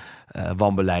hun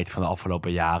wanbeleid van de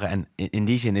afgelopen jaren. En in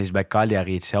die zin is het bij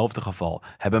Cagliari hetzelfde geval.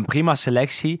 Hebben een prima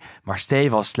selectie, maar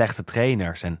stevast slechte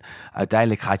trainers. En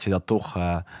uiteindelijk gaat je dat toch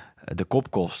de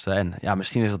kop kosten. En ja,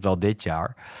 misschien is dat wel dit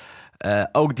jaar.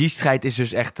 Ook die strijd is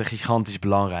dus echt gigantisch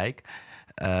belangrijk.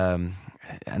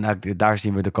 En daar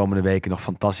zien we de komende weken nog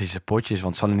fantastische potjes.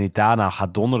 Want Salernitana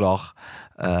gaat donderdag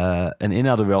een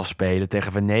inhaalduel spelen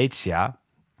tegen Venezia.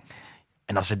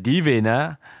 En als ze die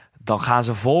winnen, dan gaan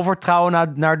ze vol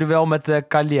vertrouwen naar duel met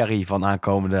Cagliari van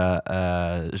aankomende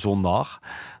zondag.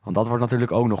 Want dat wordt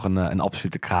natuurlijk ook nog een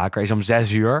absolute kraker. Is om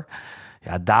 6 uur.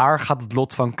 Ja, daar gaat het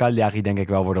lot van Cagliari denk ik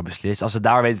wel worden beslist. Als ze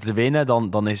daar weten te winnen,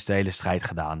 dan is de hele strijd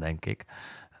gedaan, denk ik.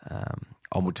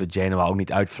 Al moeten we Genoa ook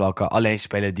niet uitvlakken. Alleen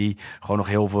spelen die gewoon nog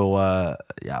heel veel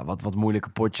wat moeilijke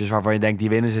potjes waarvan je denkt, die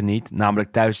winnen ze niet.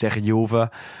 Namelijk thuis tegen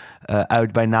Juve,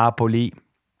 uit bij Napoli.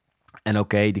 En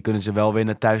oké, die kunnen ze wel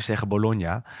winnen thuis tegen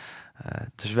Bologna.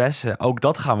 Dus Wes, ook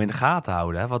dat gaan we in de gaten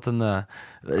houden. Hè. Wat een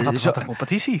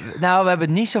competitie. Nou, we hebben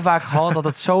het niet zo vaak gehad dat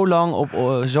het zo lang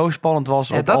zo spannend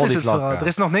was op al die vlakken. Vooral. Er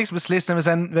is nog niks beslist en we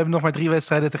hebben nog maar 3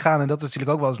 wedstrijden te gaan. En dat is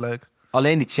natuurlijk ook wel eens leuk.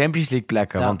 Alleen die Champions League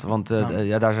plekken. Ja. Want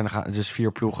daar zijn dus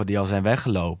 4 ploegen die al zijn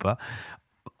weggelopen.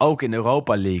 Ook in de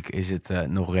Europa League is het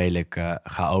nog redelijk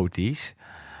chaotisch.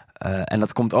 En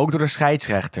dat komt ook door de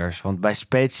scheidsrechters. Want bij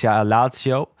Spezia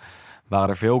Lazio waren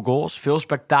er veel goals, veel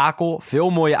spektakel, veel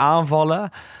mooie aanvallen.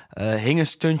 Hing een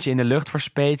stuntje in de lucht voor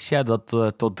Spezia dat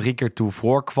tot 3 keer toe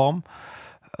voorkwam.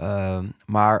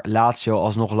 Maar Lazio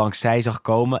alsnog langs zij zag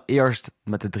komen. Eerst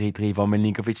met de 3-3 van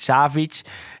Milinkovic-Savic,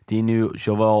 die nu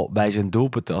zowel bij zijn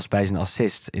doelpunt als bij zijn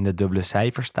assist in de dubbele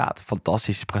cijfer staat.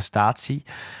 Fantastische prestatie.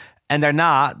 En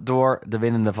daarna door de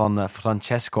winnende van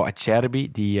Francesco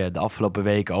Acerbi, die de afgelopen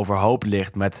weken overhoop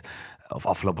ligt of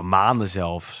afgelopen maanden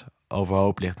zelfs,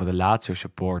 overhoop ligt met de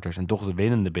Lazio-supporters en toch de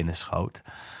winnende binnenschoot.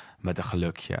 Met een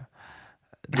gelukje.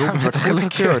 Doelpunt wordt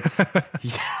goedgekeurd.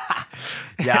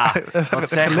 Ja, wat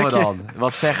zeggen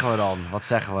we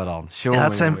dan? Jongen,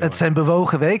 het zijn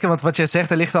bewogen weken, want wat jij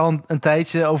zegt, er ligt al een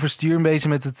tijdje overstuur een beetje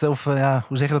met het,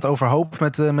 hoe zeg je dat, overhoop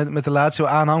met de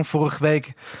Lazio-aanhang. Vorige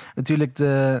week natuurlijk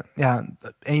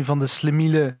een van de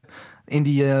slemielen in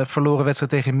die verloren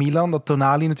wedstrijd tegen Milan, dat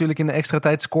Tonali natuurlijk in de extra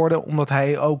tijd scoorde, omdat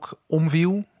hij ook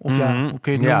omviel. Of hoe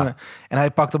kun je het noemen? En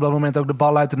hij pakt op dat moment ook de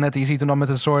bal uit het net en je ziet hem dan met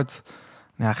een soort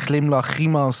glimlach,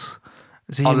 grimas.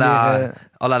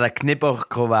 Alla de knipoog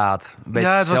Kroaat.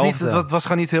 Het was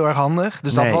gewoon niet heel erg handig.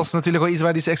 Dus dat was natuurlijk wel iets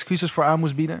waar hij zijn excuses voor aan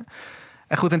moest bieden.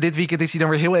 En goed, en dit weekend is hij dan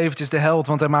weer heel eventjes de held,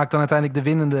 want hij maakt dan uiteindelijk de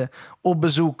winnende op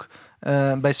bezoek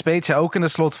bij Spezia, ook in de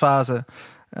slotfase.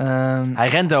 Hij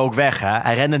rende ook weg, hè?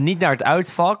 Hij rende niet naar het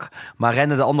uitvak, maar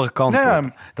rende de andere kant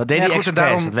op. Dat deed hij expres,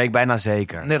 daarom, dat weet ik bijna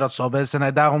zeker. Nee, dat zal best.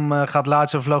 En daarom gaat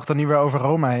Lazio vloog dan nu weer over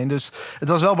Roma heen. Dus het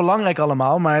was wel belangrijk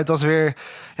allemaal, maar het was weer...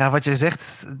 Ja, wat je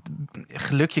zegt,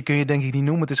 gelukje kun je denk ik niet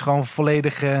noemen. Het is gewoon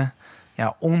volledige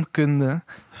onkunde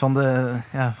van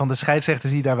de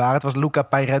scheidsrechters die daar waren. Het was Luca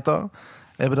Pairetto.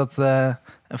 We hebben dat...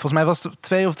 volgens mij was het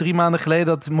 2 of 3 maanden geleden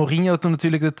dat Mourinho toen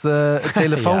natuurlijk het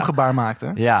telefoongebaar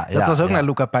maakte. Dat was ook naar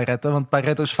Luca Pairetto. Want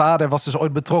Pairetto's vader was dus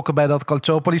ooit betrokken bij dat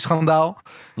Calciopoli-schandaal.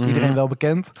 Iedereen wel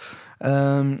bekend.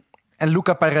 En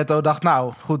Luca Pairetto dacht,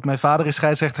 nou goed, mijn vader is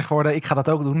scheidsrechter geworden. Ik ga dat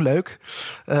ook doen, leuk.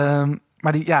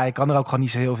 Maar ik kan er ook gewoon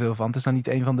niet zo heel veel van. Het is nou niet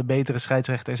een van de betere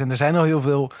scheidsrechters. En er zijn al heel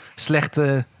veel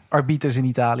slechte arbiters in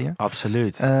Italië.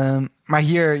 Absoluut. Maar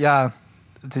hier,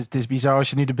 het is bizar als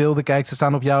je nu de beelden kijkt. Ze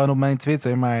staan op jou en op mijn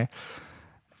Twitter, maar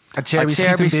Acerbi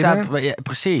schiet hem binnen.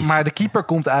 Precies. Maar de keeper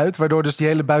komt uit, waardoor dus die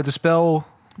hele buitenspel...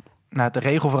 Nou, de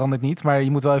regel verandert niet, maar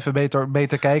je moet wel even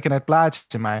beter kijken naar het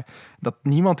plaatje. Maar dat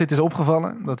niemand dit is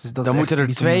opgevallen, dat is dan moeten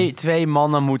er twee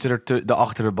mannen moeten er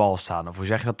achter de bal staan. Of hoe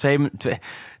zeg je dat?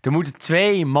 Er moeten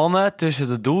 2 mannen tussen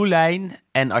de doellijn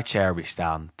en Acerbi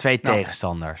staan. 2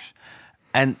 tegenstanders.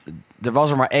 En er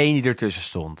was er maar 1 die ertussen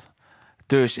stond.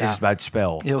 Dus is het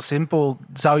buitenspel. Heel simpel,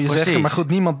 zou je zeggen. Maar goed,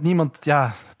 niemand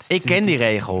ik ken die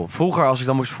regel. Vroeger, als ik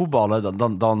dan moest voetballen,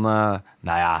 dan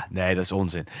nee, dat is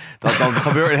onzin. Dan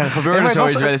gebeurde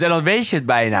zoiets wel eens. En dan weet je het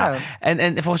bijna. Ja.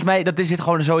 En volgens mij, dat zit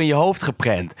gewoon zo in je hoofd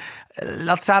geprent.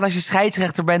 Laat staan als je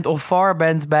scheidsrechter bent of VAR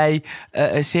bent bij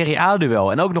een Serie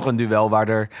A-duel. En ook nog een duel waar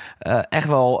er echt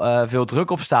wel veel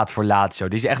druk op staat voor Lazio.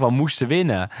 Die ze echt wel moesten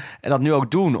winnen. En dat nu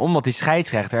ook doen, omdat die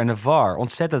scheidsrechter en de VAR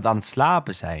ontzettend aan het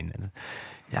slapen zijn.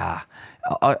 Ja,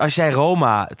 als jij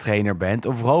Roma-trainer bent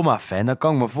of Roma-fan, dan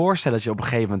kan ik me voorstellen dat je op een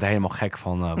gegeven moment er helemaal gek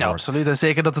van wordt. Ja, absoluut. En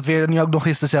zeker dat het weer nu ook nog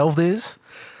eens dezelfde is.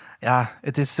 Ja,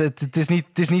 het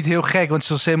is niet heel gek, want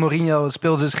José Mourinho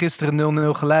speelde dus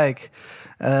gisteren 0-0 gelijk.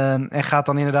 En gaat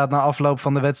dan inderdaad na afloop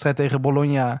van de wedstrijd tegen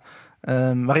Bologna...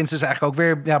 waarin ze dus eigenlijk ook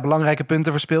weer belangrijke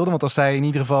punten verspeelden. Want als zij in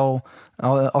ieder geval,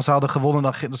 als ze hadden gewonnen,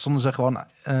 dan stonden ze gewoon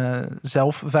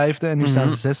zelf 5e. En nu staan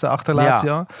ze 6e achter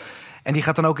Lazio. Ja. En die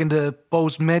gaat dan ook in de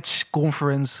post-match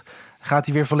conference... gaat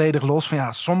hij weer volledig los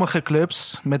van sommige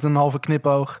clubs, met een halve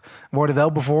knipoog, worden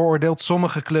wel bevooroordeeld.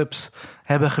 Sommige clubs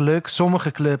hebben geluk,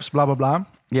 sommige clubs bla bla bla.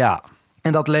 Ja.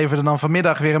 En dat leverde dan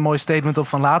vanmiddag weer een mooi statement op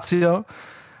van Lazio.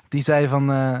 Die zei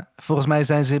van, volgens mij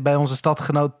zijn ze bij onze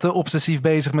stadgenoot te obsessief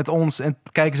bezig met ons... en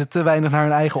kijken ze te weinig naar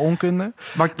hun eigen onkunde.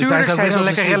 Maar tuurlijk dus zijn ze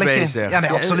lekker bezig. Ja,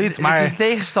 nee, absoluut. Maar het is een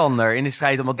tegenstander in de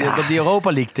strijd om die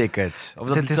Europa League tickets.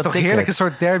 Het is toch heerlijk, een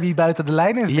soort derby buiten de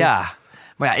lijn is dit? Ja.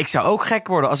 Maar ik zou ook gek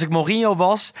worden als ik Mourinho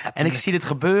was en ik zie dit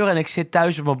gebeuren en ik zit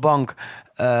thuis op mijn bank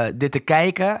dit te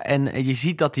kijken en je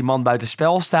ziet dat die man buiten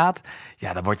spel staat.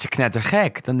 Ja, dan word je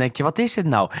knettergek. Dan denk je, wat is het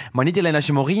nou? Maar niet alleen als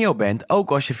je Mourinho bent,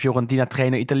 ook als je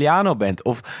Fiorentina-trainer Italiano bent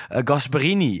of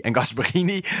Gasperini. En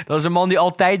Gasperini, dat is een man die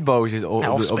altijd boos is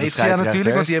op de scheidsrechters.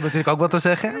 Natuurlijk, want die hebben natuurlijk ook wat te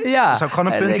zeggen. Ja. Dat is ook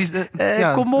gewoon een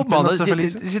punt. Kom op, man.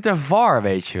 Er zit een VAR,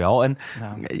 weet je wel. En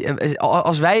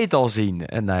als wij het al zien,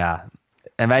 en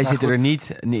en wij zitten er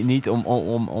niet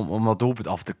om dat doelpunt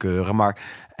af te keuren. Maar,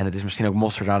 en het is misschien ook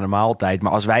mosterd aan de maaltijd.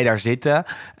 Maar als wij daar zitten,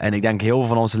 en ik denk heel veel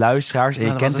van onze luisteraars... en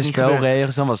je kent de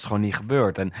spelregels, dan was het gewoon niet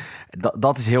gebeurd. En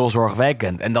dat is heel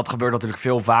zorgwekkend. En dat gebeurt natuurlijk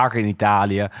veel vaker in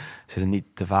Italië. Ze zullen niet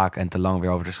te vaak en te lang weer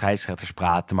over de scheidsrechters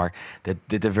praten. Maar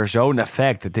dit heeft weer zo'n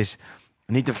effect. Het is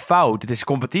niet een fout, het is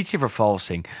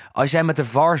competitievervalsing. Als jij met de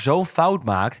VAR zo'n fout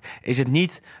maakt, is het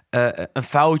niet een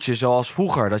foutje zoals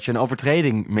vroeger, dat je een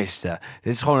overtreding miste.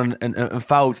 Dit is gewoon een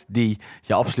fout die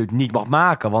je absoluut niet mag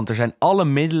maken, want er zijn alle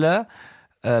middelen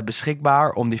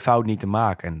beschikbaar om die fout niet te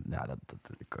maken.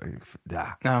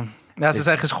 En ze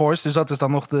zijn geschorst, dus dat is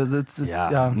dan nog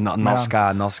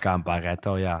Nasca en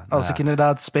Pareto, ja. Als ik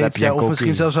inderdaad Spezia of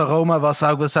misschien zelfs wel Roma was,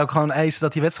 zou ik gewoon eisen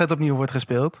dat die wedstrijd opnieuw wordt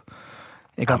gespeeld.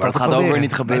 Maar dat gaat ook weer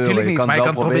niet gebeuren. Natuurlijk niet, maar je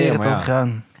kan het proberen toch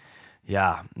gaan.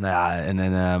 Ja,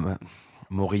 en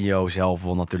Mourinho zelf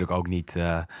won natuurlijk ook niet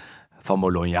van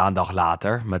Bologna een dag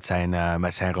later met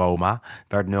zijn Roma.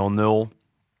 Het werd 0-0,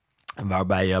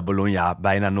 waarbij Bologna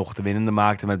bijna nog de winnende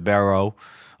maakte met Barrow.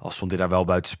 Al stond hij daar wel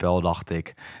buitenspel, dacht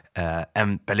ik.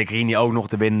 En Pellegrini ook nog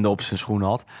de winnende op zijn schoen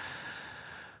had.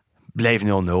 Bleef 0-0,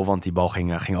 want die bal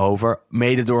ging over.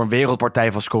 Mede door een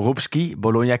wereldpartij van Skorupski,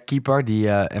 Bologna-keeper... die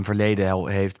een verleden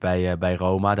heeft bij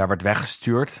Roma. Daar werd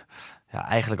weggestuurd. Ja,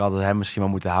 eigenlijk hadden ze hem misschien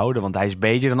wel moeten houden... want hij is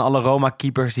beter dan alle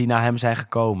Roma-keepers die na hem zijn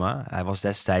gekomen. Hij was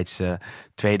destijds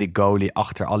tweede goalie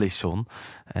achter Alisson.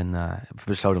 En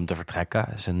besloot om te vertrekken.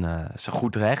 Dat is een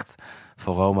goed recht.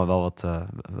 Voor Roma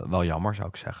wel jammer, zou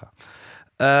ik zeggen.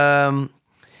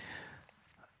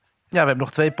 we hebben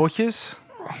nog 2 potjes.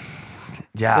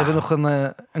 Ja. We hebben nog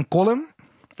een column.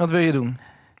 Wat wil je doen?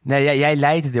 Nee, jij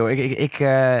leidt het, joh.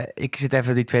 Ik zit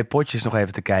even die 2 potjes nog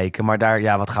even te kijken. Maar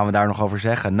daar, wat gaan we daar nog over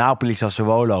zeggen? Napoli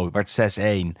Sassuolo werd 6-1.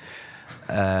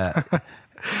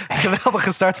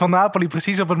 Geweldige start van Napoli,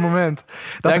 precies op het moment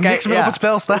dat er niks meer op het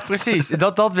spel staat. Precies,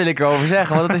 dat wil ik erover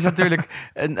zeggen. Want het is natuurlijk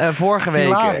vorige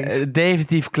week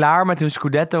definitief klaar met hun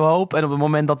Scudetto-hoop. En op het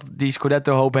moment dat die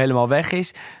Scudetto-hoop helemaal weg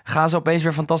is, gaan ze opeens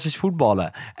weer fantastisch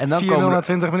voetballen. En dan 4-0 na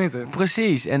 20 minuten.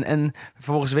 Precies, en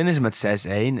vervolgens winnen ze met 6-1.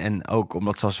 En ook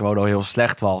omdat Sassuolo heel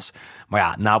slecht was. Maar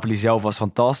ja, Napoli zelf was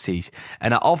fantastisch. En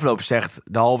na afloop zegt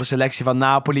de halve selectie van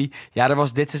Napoli... ja, er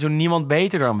was dit seizoen niemand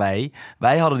beter dan wij.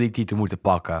 Wij hadden die titel moeten pakken.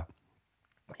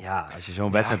 Ja, als je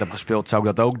zo'n wedstrijd hebt gespeeld, zou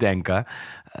ik dat ook denken.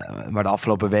 Maar de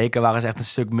afgelopen weken waren ze echt een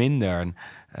stuk minder. En,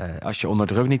 als je onder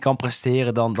druk niet kan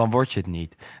presteren, dan word je het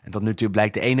niet. En tot nu toe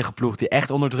blijkt de enige ploeg die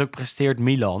echt onder druk presteert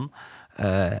Milan.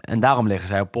 En daarom liggen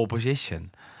zij op pole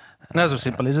position. Nou, zo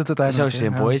simpel is het uiteindelijk. Zo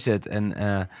simpel is het. En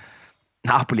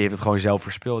Napoli heeft het gewoon zelf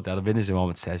verspeeld. Ja, dan winnen ze wel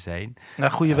met 6-1.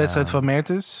 Nou, goede wedstrijd van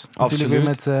Mertens. Absoluut.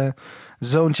 Natuurlijk weer met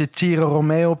zoontje Ciro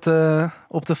Romeo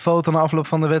op de foto na afloop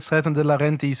van de wedstrijd. En De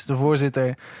Laurentiis, de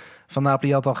voorzitter van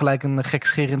Napoli, had al gelijk een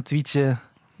gekscherend tweetje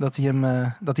dat hij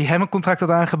hem een contract had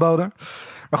aangeboden.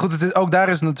 Maar goed, ook daar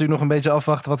is natuurlijk nog een beetje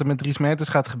afwachten wat er met Dries Mertens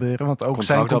gaat gebeuren. Want ook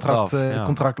zijn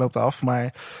contract loopt af.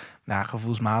 Maar ja,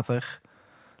 gevoelsmatig.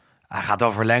 Hij gaat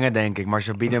wel verlengen, denk ik. Maar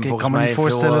ze bieden hem volgens mij Ik kan me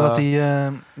niet voorstellen dat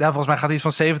hij... volgens mij gaat hij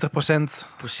iets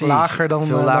van 70% lager dan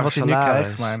wat hij nu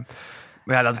krijgt.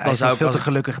 Maar ja, dat hij is ook veel te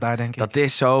gelukkig daar, denk ik. Dat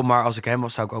is zo, maar als ik hem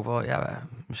was, zou ik ook wel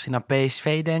misschien aan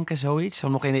PSV denken, zoiets.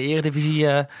 Om nog in de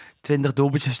Eredivisie 20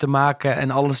 doelpuntjes te maken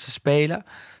en alles te spelen.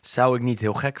 Zou ik niet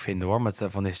heel gek vinden, hoor, met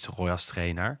Van Nistelrooy als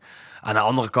trainer. Aan de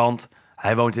andere kant,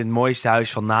 hij woont in het mooiste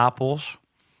huis van Napels.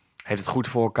 Heeft het goed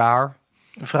voor elkaar.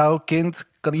 Vrouw, kind,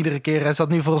 kan iedere keer... Hij zat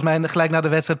nu volgens mij gelijk na de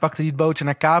wedstrijd, pakte hij het bootje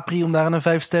naar Capri om daar in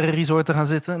een 5-sterren resort te gaan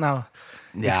zitten. Nou,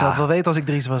 ik zou het wel weten als ik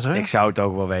Dries was, hoor. Ik zou het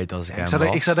ook wel weten als ik hem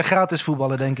was. Ik zou er gratis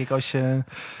voetballen, denk ik, als je...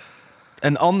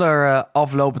 Een ander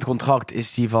aflopend contract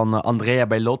is die van Andrea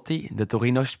Belotti, de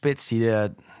Torino-spits, die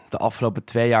de afgelopen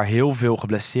 2 jaar heel veel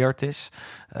geblesseerd is.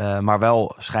 Maar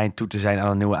wel schijnt toe te zijn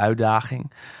aan een nieuwe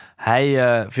uitdaging.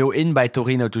 Hij viel in bij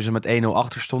Torino toen ze met 1-0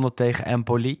 achter stonden tegen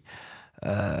Empoli.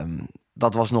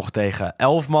 Dat was nog tegen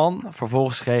 11 man.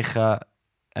 Vervolgens kreeg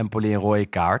Empoli een rode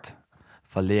kaart.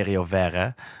 Valerio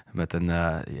Verre. Met een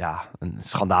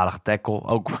schandalige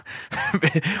tackle.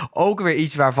 Ook weer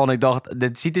iets waarvan ik dacht...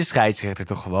 dit ziet de scheidsrechter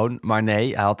toch gewoon. Maar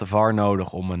nee, hij had de VAR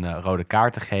nodig om een rode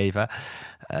kaart te geven.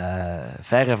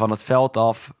 Verre van het veld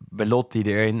af. Belotti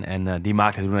erin. En die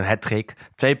maakte toen een hat-trick.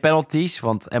 2 penalties,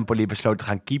 want Empoli besloot te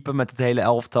gaan keepen met het hele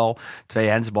elftal.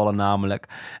 2 handsballen namelijk.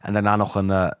 En daarna nog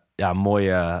een...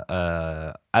 mooie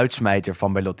uitsmijter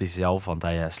van Belotti zelf. Want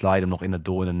hij slide hem nog in het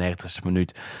doel in de 90ste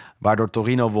minuut. Waardoor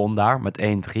Torino won daar met 1-3.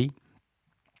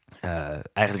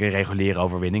 Eigenlijk een reguliere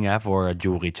overwinning voor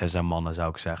Djuric en zijn mannen, zou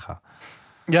ik zeggen.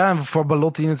 Ja, en voor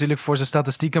Belotti natuurlijk voor zijn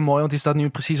statistieken mooi. Want die staat nu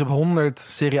precies op 100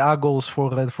 Serie A goals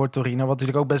voor Torino. Wat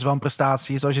natuurlijk ook best wel een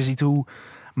prestatie is. Als je ziet hoe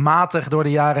matig door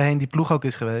de jaren heen die ploeg ook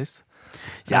is geweest.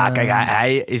 Ja, kijk,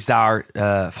 hij is daar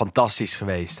fantastisch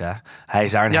geweest. Hè? Hij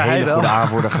is daar een hele goede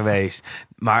aanvoerder geweest.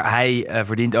 Maar hij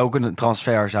verdient ook een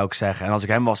transfer, zou ik zeggen. En als ik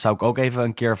hem was, zou ik ook even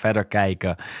een keer verder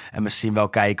kijken. En misschien wel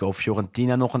kijken of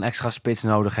Fiorentina nog een extra spits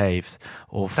nodig heeft.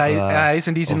 Of, hij is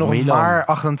in die zin nog Milan. maar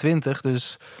 28.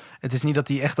 Dus het is niet dat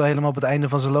hij echt al helemaal op het einde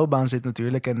van zijn loopbaan zit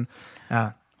natuurlijk. En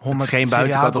ja... 100 geen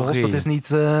buitencategorie.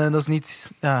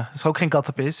 Dat is ook geen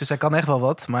kattenpis. Dus hij kan echt wel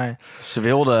wat. Maar ze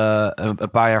wilden een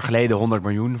paar jaar geleden 100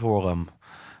 miljoen voor hem.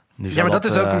 Ja, maar dat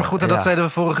is ook maar goed. En dat zeiden we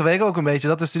vorige week ook een beetje.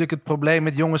 Dat is natuurlijk het probleem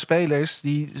met jonge spelers.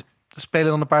 Die spelen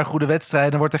dan een paar goede wedstrijden.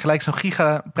 Dan wordt er gelijk zo'n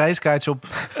giga prijskaartje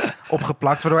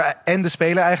opgeplakt. Waardoor en de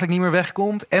speler eigenlijk niet meer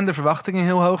wegkomt. En de verwachtingen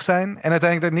heel hoog zijn. En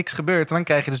uiteindelijk er niks gebeurt. En dan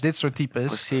krijg je dus dit soort types.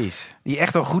 Precies. Die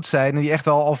echt wel goed zijn. En die echt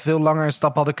wel al veel langer een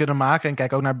stap hadden kunnen maken. En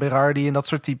kijk ook naar Berardi en dat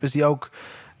soort types. Die ook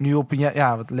nu op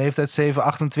een leeftijd 7,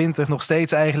 28 nog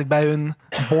steeds eigenlijk bij hun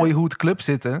boyhood club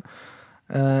zitten.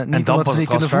 Niet omdat ze niet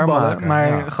kunnen voetballen. Maken,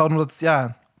 maar gewoon omdat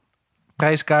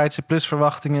prijskaartje plus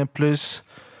verwachtingen plus...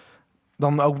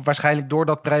 dan ook waarschijnlijk door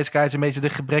dat prijskaartje een beetje de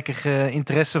gebrekkige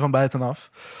interesse van buitenaf.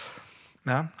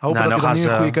 Ja, hopen dat hij dan nu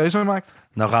een goede keuze mee maakt.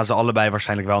 Nou gaan ze allebei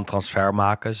waarschijnlijk wel een transfer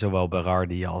maken. Zowel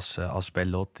Berardi als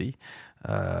Belotti.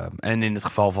 En in het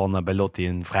geval van Belotti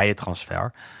een vrije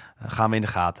transfer. Gaan we in de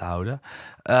gaten houden.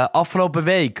 Afgelopen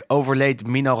week overleed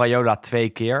Mino Raiola 2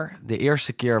 keer. De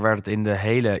eerste keer werd het in de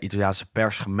hele Italiaanse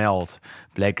pers gemeld.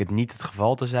 Bleek het niet het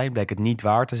geval te zijn. Bleek het niet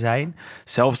waar te zijn.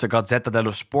 Zelfs de Gazzetta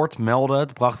dello Sport meldde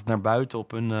het. Bracht het naar buiten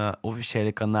op hun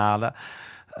officiële kanalen.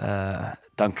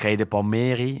 Tancredi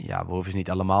Palmieri. Ja, we hoeven ze niet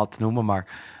allemaal te noemen, maar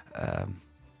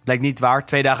bleek niet waar.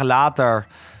 2 dagen later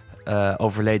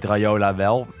overleed Raiola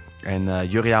wel. En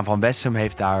Juriaan van Wessem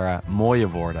heeft daar mooie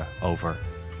woorden over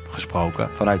gesproken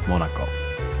vanuit Monaco.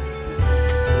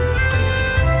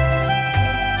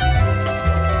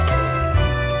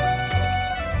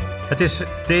 Het is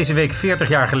deze week 40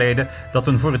 jaar geleden dat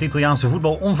een voor het Italiaanse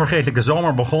voetbal onvergetelijke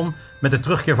zomer begon met de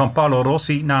terugkeer van Paolo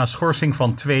Rossi na een schorsing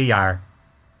van 2 jaar.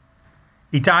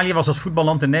 Italië was als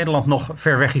voetballand in Nederland nog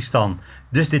Verwegistan.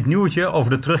 Dus dit nieuwtje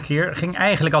over de terugkeer ging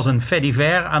eigenlijk als een fait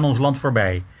divers aan ons land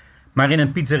voorbij. Maar in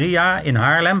een pizzeria in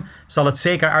Haarlem zal het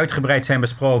zeker uitgebreid zijn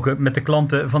besproken met de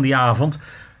klanten van die avond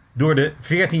door de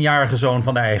 14-jarige zoon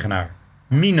van de eigenaar.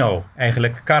 Mino,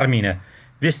 eigenlijk Carmine,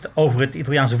 wist over het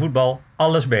Italiaanse voetbal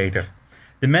alles beter.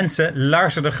 De mensen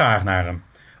luisterden graag naar hem.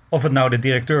 Of het nou de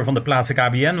directeur van de plaatselijke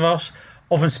ABN was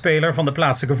of een speler van de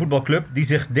plaatselijke voetbalclub die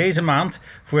zich deze maand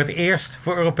voor het eerst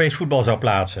voor Europees voetbal zou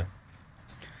plaatsen.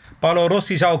 Paolo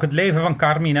Rossi zou ook het leven van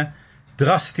Carmine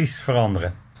drastisch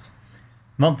veranderen.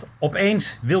 Want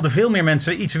opeens wilden veel meer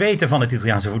mensen iets weten van het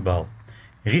Italiaanse voetbal.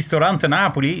 Ristorante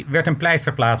Napoli werd een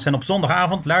pleisterplaats en op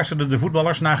zondagavond luisterden de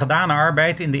voetballers na gedane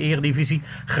arbeid in de eredivisie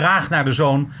graag naar de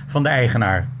zoon van de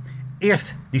eigenaar.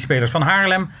 Eerst die spelers van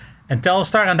Haarlem en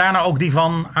Telstar en daarna ook die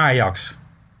van Ajax.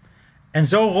 En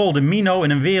zo rolde Mino in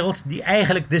een wereld die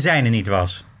eigenlijk de zijne niet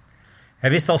was. Hij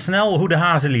wist al snel hoe de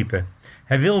hazen liepen.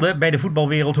 Hij wilde bij de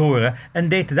voetbalwereld horen en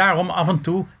deed daarom af en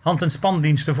toe hand- en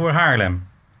spandiensten voor Haarlem.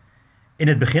 In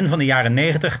het begin van de jaren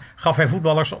 90 gaf hij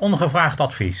voetballers ongevraagd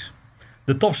advies.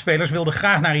 De topspelers wilden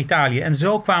graag naar Italië en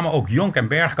zo kwamen ook Jonk en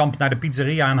Bergkamp naar de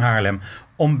pizzeria in Haarlem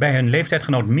om bij hun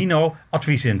leeftijdgenoot Mino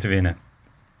advies in te winnen.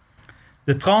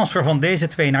 De transfer van deze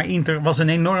twee naar Inter was een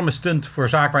enorme stunt voor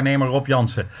zaakwaarnemer Rob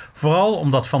Jansen. Vooral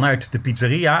omdat vanuit de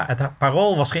pizzeria het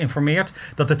Parool was geïnformeerd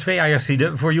dat de 2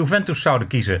 Ajaxiden voor Juventus zouden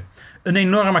kiezen. Een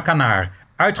enorme kanaar,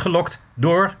 uitgelokt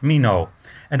door Mino.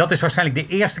 En dat is waarschijnlijk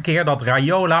de eerste keer dat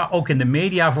Raiola ook in de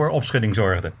media voor opschudding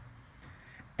zorgde.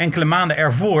 Enkele maanden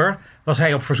ervoor was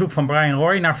hij op verzoek van Brian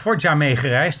Roy naar Foggia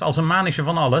meegereisd als een manetje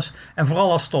van alles en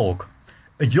vooral als tolk.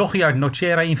 Het jochie uit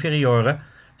Nocera Inferiore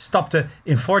stapte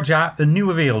in Foggia een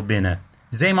nieuwe wereld binnen,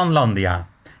 Zeemanlandia.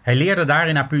 Hij leerde daar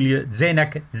in Apulië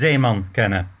Zdeněk Zeeman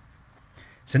kennen.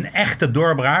 Zijn echte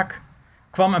doorbraak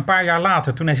kwam een paar jaar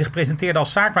later toen hij zich presenteerde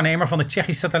als zaakwaarnemer van het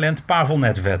Tsjechische talent Pavel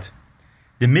Nedvěd.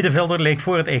 De middenvelder leek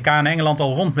voor het EK in Engeland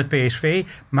al rond met PSV,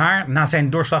 maar na zijn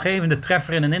doorslaggevende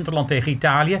treffer in een interland tegen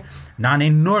Italië, na een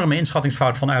enorme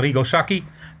inschattingsfout van Arrigo Sacchi,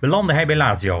 belandde hij bij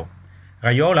Lazio.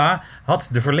 Raiola had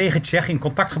de verlegen Tsjech in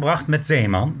contact gebracht met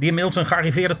Zeeman, die inmiddels een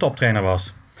gearriveerde toptrainer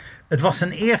was. Het was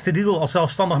zijn eerste deal als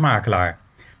zelfstandig makelaar.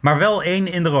 Maar wel één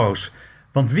in de roos.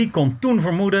 Want wie kon toen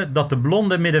vermoeden dat de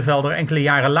blonde middenvelder enkele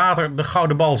jaren later de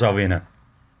gouden bal zou winnen?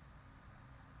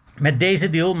 Met deze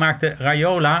deal maakte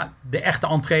Raiola de echte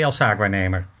entree als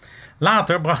zaakwaarnemer.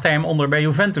 Later bracht hij hem onder bij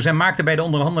Juventus en maakte bij de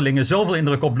onderhandelingen zoveel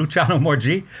indruk op Luciano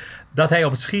Morgi dat hij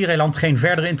op het Schiereiland geen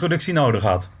verdere introductie nodig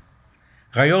had.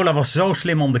 Raiola was zo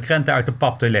slim om de krenten uit de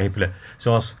pap te lepelen,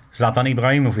 zoals Zlatan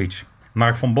Ibrahimovic,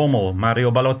 Mark van Bommel,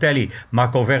 Mario Balotelli,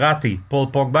 Marco Verratti, Paul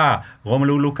Pogba,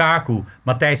 Romelu Lukaku,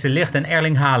 Matthijs de Ligt en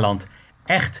Erling Haaland.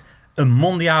 Echt een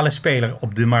mondiale speler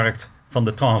op de markt van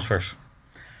de transfers.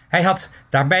 Hij had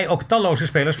daarbij ook talloze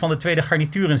spelers van de tweede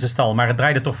garnituur in zijn stal, maar het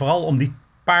draaide toch vooral om die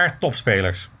paar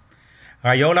topspelers.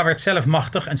 Raiola werd zelf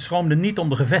machtig en schroomde niet om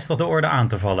de gevestigde orde aan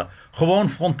te vallen. Gewoon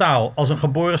frontaal, als een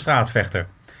geboren straatvechter.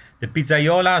 De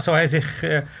pizzaiola, zo hij zich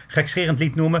gekscherend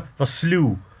liet noemen, was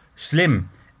sluw, slim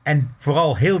en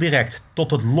vooral heel direct,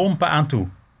 tot het lompe aan toe.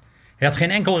 Hij had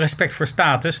geen enkel respect voor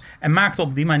status en maakte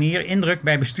op die manier indruk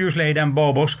bij bestuursleden en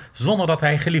bobo's zonder dat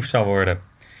hij geliefd zou worden.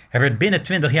 Hij werd binnen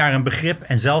 20 jaar een begrip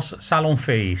en zelfs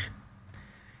salonfähig.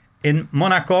 In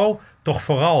Monaco, toch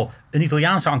vooral een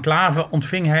Italiaanse enclave,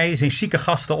 ontving hij zijn chique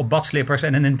gasten op badslippers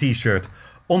en in een t-shirt.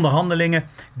 Onderhandelingen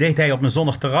deed hij op een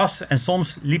zonnig terras en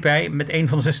soms liep hij met een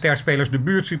van zijn sterspelers de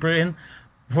buurtsuper in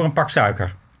voor een pak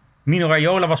suiker. Mino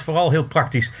Raiola was vooral heel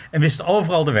praktisch en wist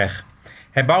overal de weg.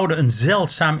 Hij bouwde een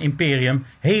zeldzaam imperium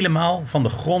helemaal van de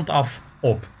grond af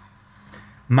op.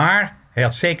 Maar hij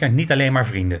had zeker niet alleen maar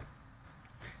vrienden.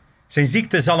 Zijn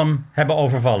ziekte zal hem hebben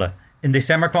overvallen. In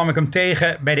december kwam ik hem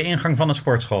tegen bij de ingang van een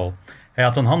sportschool. Hij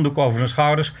had een handdoek over zijn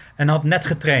schouders en had net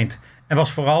getraind en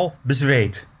was vooral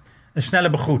bezweet. Een snelle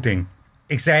begroeting.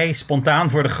 Ik zei spontaan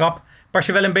voor de grap: pas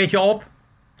je wel een beetje op?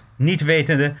 Niet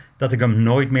wetende dat ik hem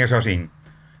nooit meer zou zien.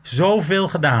 Zoveel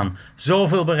gedaan,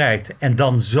 zoveel bereikt en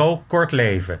dan zo kort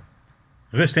leven.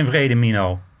 Rust in vrede,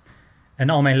 Mino. En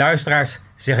al mijn luisteraars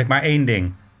zeg ik maar één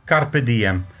ding: carpe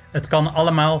diem. Het kan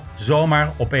allemaal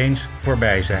zomaar opeens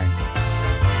voorbij zijn.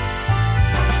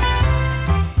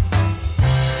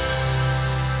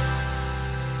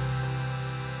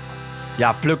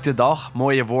 Ja, pluk de dag.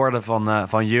 Mooie woorden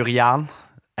van Juriaan.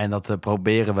 En dat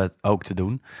proberen we ook te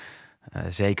doen.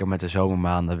 Zeker met de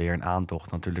zomermaanden weer een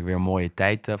aantocht. Natuurlijk weer een mooie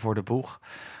tijd voor de boeg.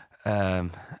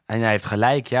 En hij heeft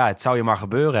gelijk. Ja, het zou je maar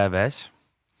gebeuren, hè, Wes?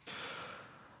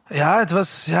 Ja, het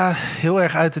was heel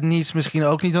erg uit het niets. Misschien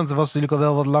ook niet, want het was natuurlijk al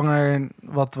wel wat langer...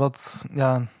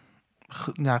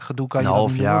 gedoe kan je een half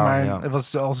noemen, jaar, maar ja. het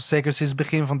was al zeker sinds het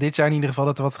begin van dit jaar in ieder geval...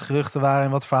 dat er wat geruchten waren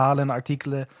en wat verhalen en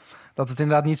artikelen... dat het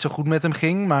inderdaad niet zo goed met hem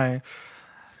ging, maar...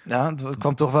 Ja, het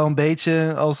kwam toch wel een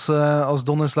beetje als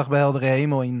donderslag bij heldere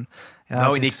hemel in.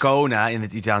 Ja, in Icona in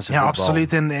het Italiaanse voetbal. Ja,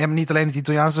 absoluut. En niet alleen het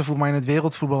Italiaanse voetbal, maar in het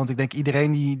wereldvoetbal. Want ik denk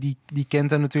iedereen die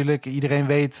kent hem natuurlijk. Iedereen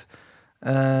weet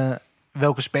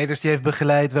welke spelers hij heeft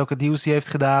begeleid, welke deals hij heeft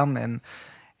gedaan. En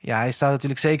ja, hij staat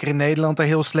natuurlijk zeker in Nederland er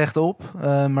heel slecht op.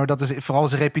 Maar dat is vooral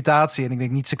zijn reputatie en ik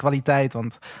denk niet zijn kwaliteit.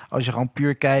 Want als je gewoon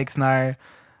puur kijkt naar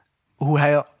hoe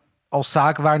hij als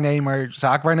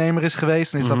zaakwaarnemer is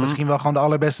geweest... dan is dat misschien wel gewoon de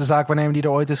allerbeste zaakwaarnemer die er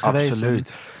ooit is geweest. Absoluut.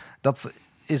 En dat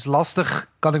is lastig,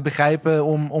 kan ik begrijpen,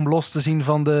 om los te zien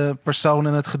van de persoon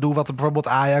en het gedoe... wat er bijvoorbeeld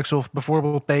Ajax of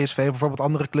bijvoorbeeld PSV... of bijvoorbeeld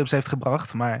andere clubs heeft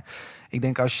gebracht. Maar ik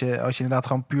denk als je inderdaad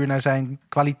gewoon puur naar zijn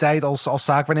kwaliteit als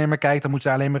zaakwaarnemer kijkt... dan moet je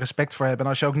daar alleen maar respect voor hebben.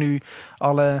 En als je ook nu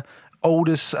alle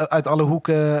odes uit alle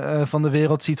hoeken van de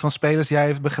wereld ziet van spelers die hij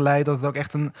heeft begeleid... dat het ook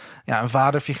echt een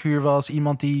vaderfiguur was.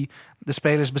 Iemand die de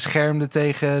spelers beschermde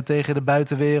tegen de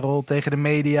buitenwereld, tegen de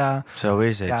media. Zo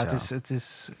is het, ja.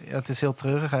 Het is heel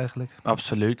treurig eigenlijk.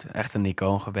 Absoluut. Echt een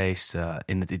icoon geweest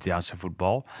in het Italiaanse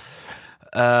voetbal.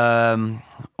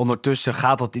 Ondertussen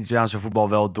gaat dat Italiaanse voetbal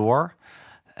wel door.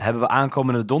 Hebben we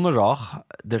aankomende donderdag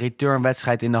de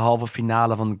returnwedstrijd in de halve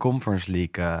finale van de Conference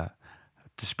League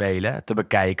te spelen, te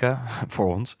bekijken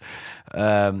voor ons.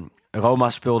 Roma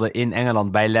speelde in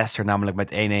Engeland bij Leicester namelijk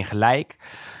met 1-1 gelijk.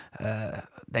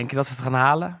 Denk je dat ze het gaan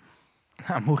halen?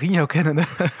 Ja, Mourinho kennende.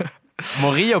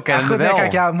 Mourinho kennende wel. Nee,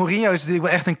 kijk, Mourinho is natuurlijk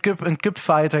wel echt een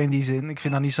cupfighter in die zin. Ik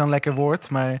vind dat niet zo'n lekker woord,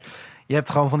 maar je hebt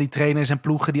gewoon van die trainers en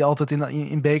ploegen die altijd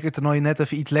in bekertoernooien net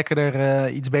even iets lekkerder,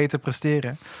 iets beter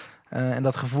presteren. En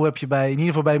dat gevoel heb je in ieder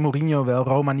geval bij Mourinho wel.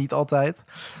 Roma niet altijd.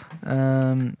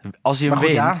 Als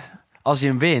hij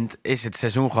hem wint, is het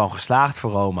seizoen gewoon geslaagd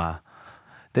voor Roma.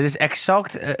 Dit is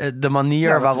exact de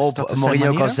manier waarop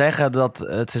Mourinho kan zeggen dat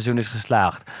het seizoen is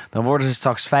geslaagd. Dan worden ze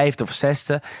straks 5e of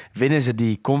 6e. Winnen ze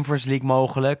die Conference League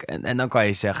mogelijk. En dan kan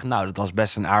je zeggen, nou, dat was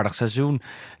best een aardig seizoen.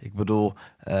 Ik bedoel,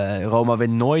 Roma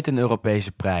wint nooit een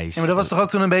Europese prijs. Ja, maar dat was toch ook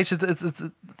toen een beetje...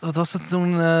 wat was het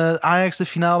toen Ajax de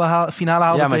finale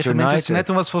haalde tegen Manchester United?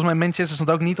 Toen was volgens mij Manchester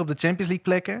stond ook niet op de Champions League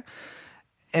plekken.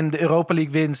 En de Europa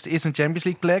League winst is een Champions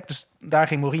League plek. Dus daar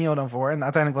ging Mourinho dan voor. En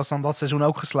uiteindelijk was dan dat seizoen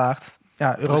ook geslaagd.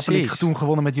 Ja, Europa League toen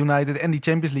gewonnen met United en die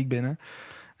Champions League binnen.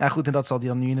 Ja goed, en dat zal hij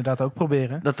dan nu inderdaad ook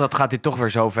proberen. Dat gaat hij toch weer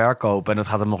zo verkopen. En dat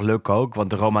gaat hem nog lukken ook. Want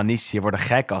de Romanisti worden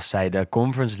gek als zij de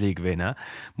Conference League winnen.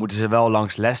 Moeten ze wel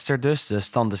langs Leicester dus. De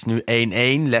stand is nu 1-1.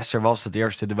 Leicester was het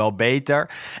eerste er wel beter.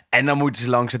 En dan moeten ze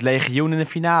langs het Legioen in de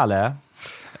finale, hè?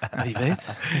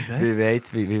 Wie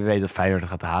weet dat Feyenoord het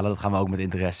gaat halen. Dat gaan we ook met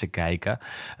interesse kijken.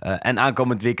 En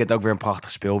aankomend weekend ook weer een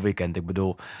prachtig speelweekend. Ik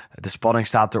bedoel, de spanning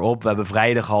staat erop. We hebben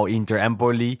vrijdag al Inter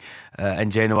Empoli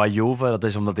en Genoa Juve. Dat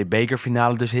is omdat die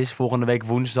bekerfinale dus is volgende week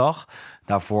woensdag.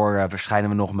 Daarvoor verschijnen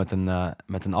we nog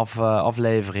met een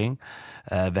aflevering.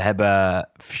 We hebben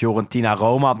Fiorentina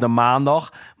Roma op de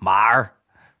maandag. Maar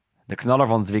de knaller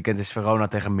van het weekend is Verona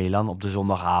tegen Milan op de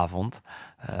zondagavond.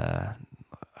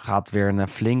 Gaat weer een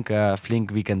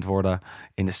flink weekend worden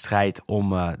in de strijd om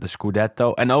de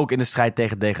Scudetto. En ook in de strijd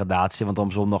tegen degradatie. Want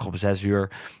om zondag op 6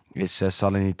 uur is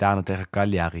Salernitana tegen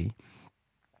Cagliari.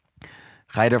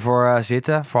 Ga je ervoor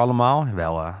zitten, voor allemaal?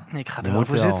 Wel, ik ga er wel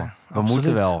voor zitten. We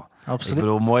moeten wel. Absoluut. Ik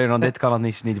bedoel, mooier dan dit kan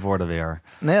het niet worden weer.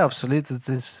 Nee, absoluut. Het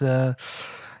is...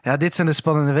 dit zijn de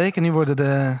spannende weken. Nu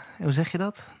worden hoe zeg je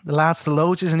dat? De laatste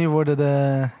loodjes en nu worden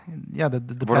de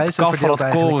prijzen verdeeld van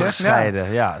het koren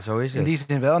gescheiden. Ja, zo is het. In die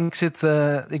zin wel. En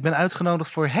ik ben uitgenodigd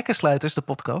voor Hekkensluiters, de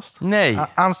podcast. Nee.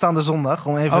 Aanstaande zondag,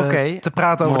 om even te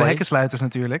praten over de Hekkensluiters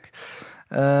natuurlijk.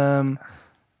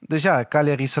 Dus ja,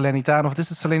 Cagliari, Salernitana. Of wat is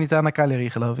het? Salernitana, Cagliari,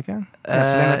 geloof ik, hè?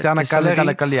 Salernitana,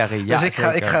 Cagliari. Ja, dus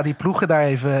ik ga die ploegen daar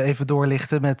even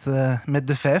doorlichten met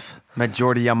de VEF. Met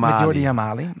Jordi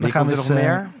Amali. Wie komt er nog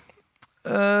meer?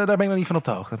 Daar ben ik nog niet van op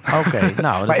de hoogte. Oké,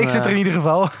 nou. Maar ik zit er in ieder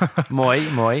geval.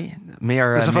 Mooi.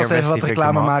 Meer. Dus alvast even wat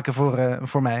reclame maken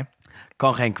voor mij.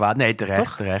 Kan geen kwaad. Nee,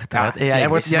 terecht. Ja,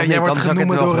 jij wordt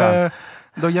genoemd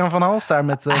door Jan van Hals daar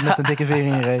met een dikke veer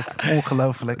in je reet.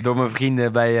 Ongelooflijk. Door mijn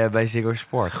vrienden bij Ziggo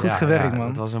Sport. Goed gewerkt, man.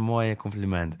 Dat was een mooi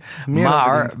compliment.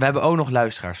 Maar we hebben ook nog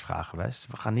luisteraarsvragen, Wes.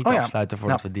 We gaan niet afsluiten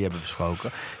voordat we die hebben besproken.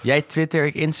 Jij Twitter,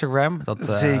 ik Instagram. Dat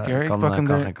zeker. ik pak hem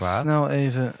er snel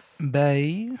even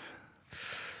bij...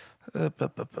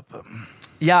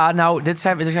 Ja, nou,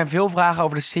 er zijn veel vragen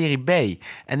over de Serie B.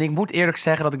 En ik moet eerlijk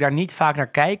zeggen dat ik daar niet vaak naar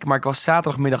kijk. Maar ik was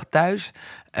zaterdagmiddag thuis.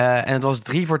 En het was 3-2.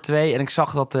 En ik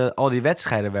zag dat al die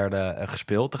wedstrijden werden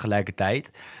gespeeld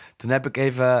tegelijkertijd. Toen heb ik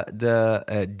even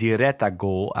de Diretta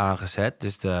goal aangezet.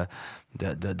 Dus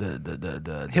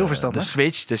Heel verstandig.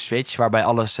 De switch waarbij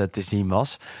alles te zien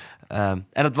was. En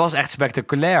het was echt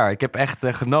spectaculair. Ik heb echt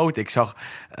genoten. Ik zag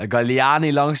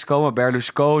Galliani langskomen,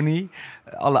 Berlusconi.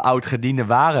 Alle oud-gedienden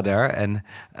waren er. En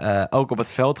ook op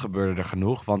het veld gebeurde er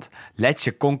genoeg. Want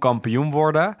Lecce kon kampioen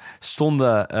worden.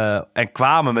 Stonden en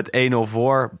kwamen met 1-0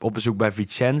 voor op bezoek bij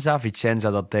Vicenza.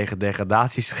 Vicenza dat tegen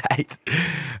degradatie strijdt.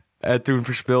 Toen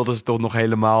verspeelden ze toch nog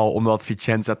helemaal... omdat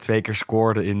Vicenza 2 keer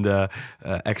scoorde in de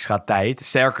extra tijd.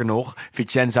 Sterker nog,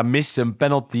 Vicenza miste een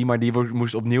penalty... maar die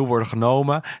moest opnieuw worden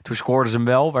genomen. Toen scoorden ze hem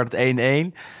wel, werd het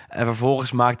 1-1. En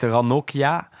vervolgens maakte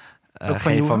Ranocchia...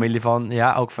 geen Juve? Familie van...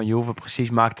 Ja, ook van Juve, precies.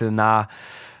 Maakte na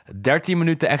 13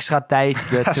 minuten extra tijd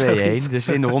de 2-1. Dus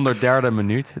in de 103e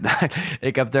minuut.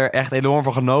 Ik heb er echt enorm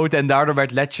van genoten. En daardoor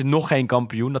werd Lecce nog geen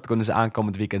kampioen. Dat kunnen ze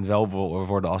aankomend weekend wel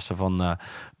worden... als ze van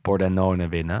Pordenone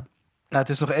winnen. Nou,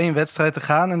 het is nog 1 wedstrijd te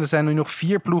gaan. En er zijn nu nog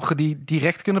 4 ploegen die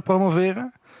direct kunnen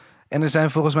promoveren. En er zijn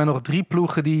volgens mij nog 3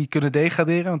 ploegen die kunnen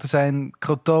degraderen. Want er zijn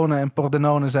Crotone en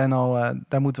Pordenone zijn al...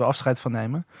 daar moeten we afscheid van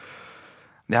nemen.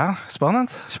 Ja,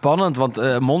 spannend. Spannend,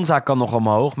 want Monza kan nog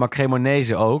omhoog, maar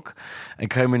Cremonese ook. En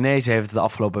Cremonese heeft het de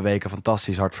afgelopen weken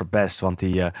fantastisch hard verpest. Want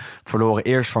die verloren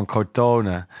eerst van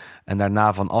Crotone en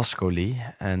daarna van Ascoli.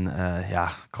 En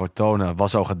Crotone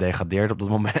was al gedegradeerd op dat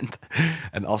moment.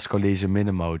 En Ascoli is een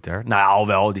middenmotor. Nou ja, al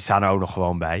wel, die staan er ook nog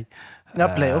gewoon bij. Ja,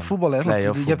 play-off voetbal, hè? Want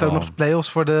je hebt ook nog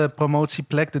play-offs voor de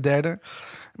promotieplek, de 3e.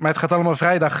 Maar het gaat allemaal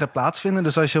vrijdag plaatsvinden.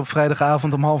 Dus als je op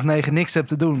vrijdagavond om 8:30 niks hebt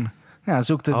te doen... Ja,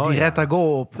 zoek de Diretta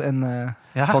goal op. En,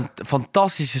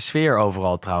 fantastische sfeer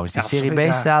overal trouwens. Die Serie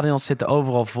B-stadions zitten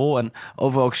overal vol. En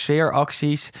overal ook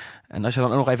sfeeracties. En als je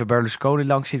dan ook nog even Berlusconi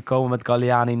langs ziet komen met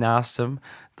Galliani naast hem...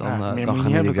 dan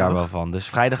geniet ik daar wel van. Dus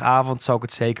vrijdagavond zou ik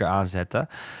het zeker aanzetten.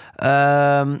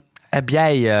 Heb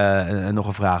jij nog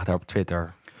een vraag daar op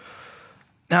Twitter?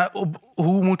 Nou,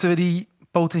 hoe moeten we die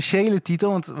potentiële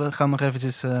titel... want we gaan nog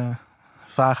eventjes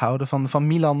vaag houden... van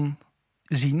Milan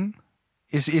zien...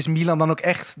 Is Milan dan ook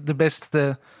echt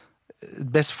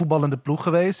het best voetballende ploeg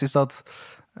geweest? Is dat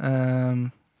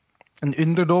een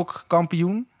underdog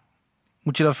kampioen?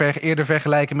 Moet je dat eerder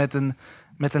vergelijken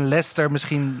met een Leicester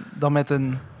misschien dan met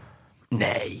een...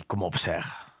 Nee, kom op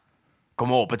zeg.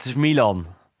 Kom op, het is Milan.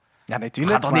 Ja,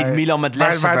 natuurlijk. Gaat toch niet Milan met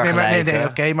Leicester vergelijken? Nee,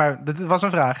 oké, maar dat was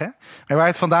een vraag, hè? Maar waar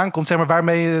het vandaan komt, zeg maar,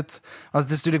 waarmee het... Want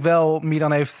het is natuurlijk wel...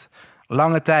 Milan heeft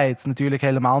lange tijd natuurlijk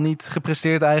helemaal niet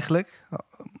gepresteerd eigenlijk...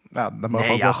 Nou, daar mogen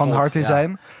we ook wel gewoon hard in zijn.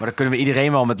 Maar dan kunnen we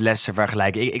iedereen wel met Leicester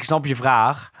vergelijken. Ik snap je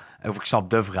vraag, of ik snap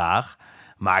de vraag.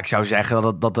 Maar ik zou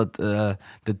zeggen dat het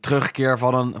de terugkeer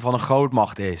van een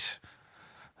grootmacht is.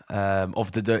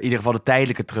 Of in ieder geval de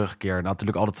tijdelijke terugkeer.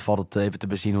 Natuurlijk altijd valt het even te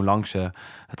bezien hoe lang ze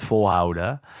het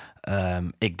volhouden.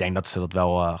 Ik denk dat ze dat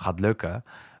wel gaat lukken.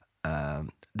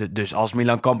 Dus als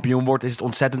Milan kampioen wordt, is het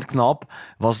ontzettend knap.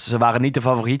 Ze waren niet de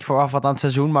favoriet vooraf aan het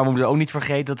seizoen. Maar we moeten ook niet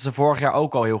vergeten dat ze vorig jaar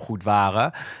ook al heel goed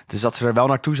waren. Dus dat ze er wel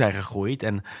naartoe zijn gegroeid.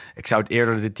 En ik zou het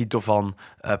eerder de titel van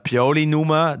Pioli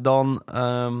noemen dan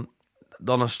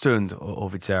een stunt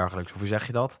of iets dergelijks. Hoe zeg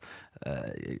je dat?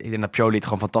 Ik denk dat Pioli het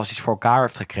gewoon fantastisch voor elkaar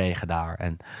heeft gekregen daar.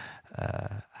 En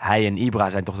hij en Ibra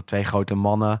zijn toch de 2 grote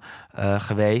mannen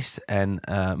geweest. En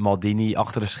Maldini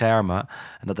achter de schermen.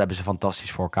 En dat hebben ze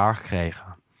fantastisch voor elkaar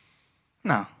gekregen.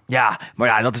 Nou. Ja, maar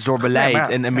ja, dat is door beleid.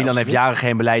 En Milan heeft jaren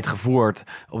geen beleid gevoerd.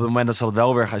 Op het moment dat ze dat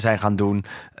wel weer zijn gaan doen,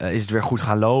 is het weer goed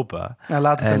gaan lopen. Nou,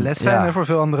 laat het een les zijn voor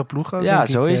veel andere ploegen. Ja,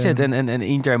 zo is het. En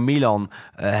Inter en Milan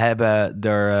hebben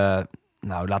er...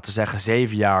 laten we zeggen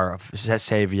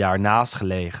 6-7 jaar naast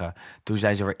gelegen. Toen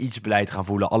zijn ze weer iets beleid gaan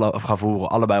voeren,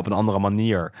 allebei op een andere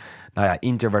manier. Nou ja,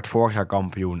 Inter werd vorig jaar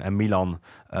kampioen en Milan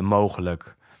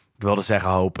mogelijk. Ik wilde zeggen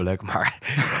hopelijk, maar...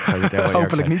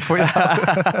 hopelijk niet voor jou.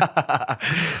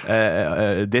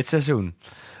 Dit seizoen.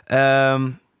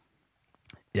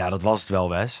 Ja, dat was het wel,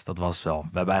 Wes. Dat was het wel.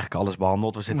 We hebben eigenlijk alles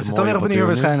behandeld. We zitten dan weer op een uur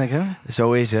waarschijnlijk, hè?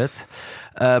 Zo is het.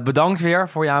 Bedankt weer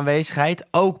voor je aanwezigheid.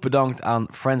 Ook bedankt aan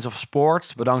Friends of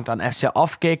Sports. Bedankt aan FC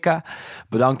Afkikken.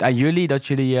 Bedankt aan jullie dat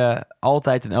jullie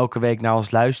altijd en elke week naar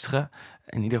ons luisteren.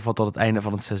 In ieder geval tot het einde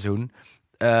van het seizoen.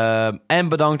 En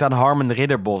bedankt aan Harmen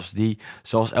Ridderbos, die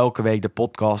zoals elke week de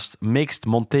podcast mixt,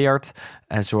 monteert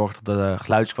en zorgt dat de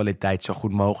geluidskwaliteit zo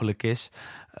goed mogelijk is.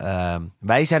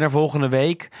 Wij zijn er volgende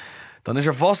week. Dan is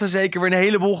er vast en zeker weer een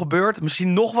heleboel gebeurd.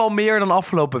 Misschien nog wel meer dan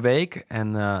afgelopen week.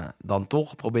 En dan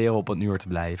toch proberen we op een uur te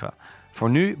blijven. Voor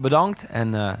nu bedankt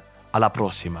en Alla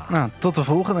prossima. Nou, tot de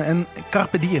volgende en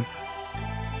carpe diem.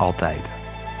 Altijd.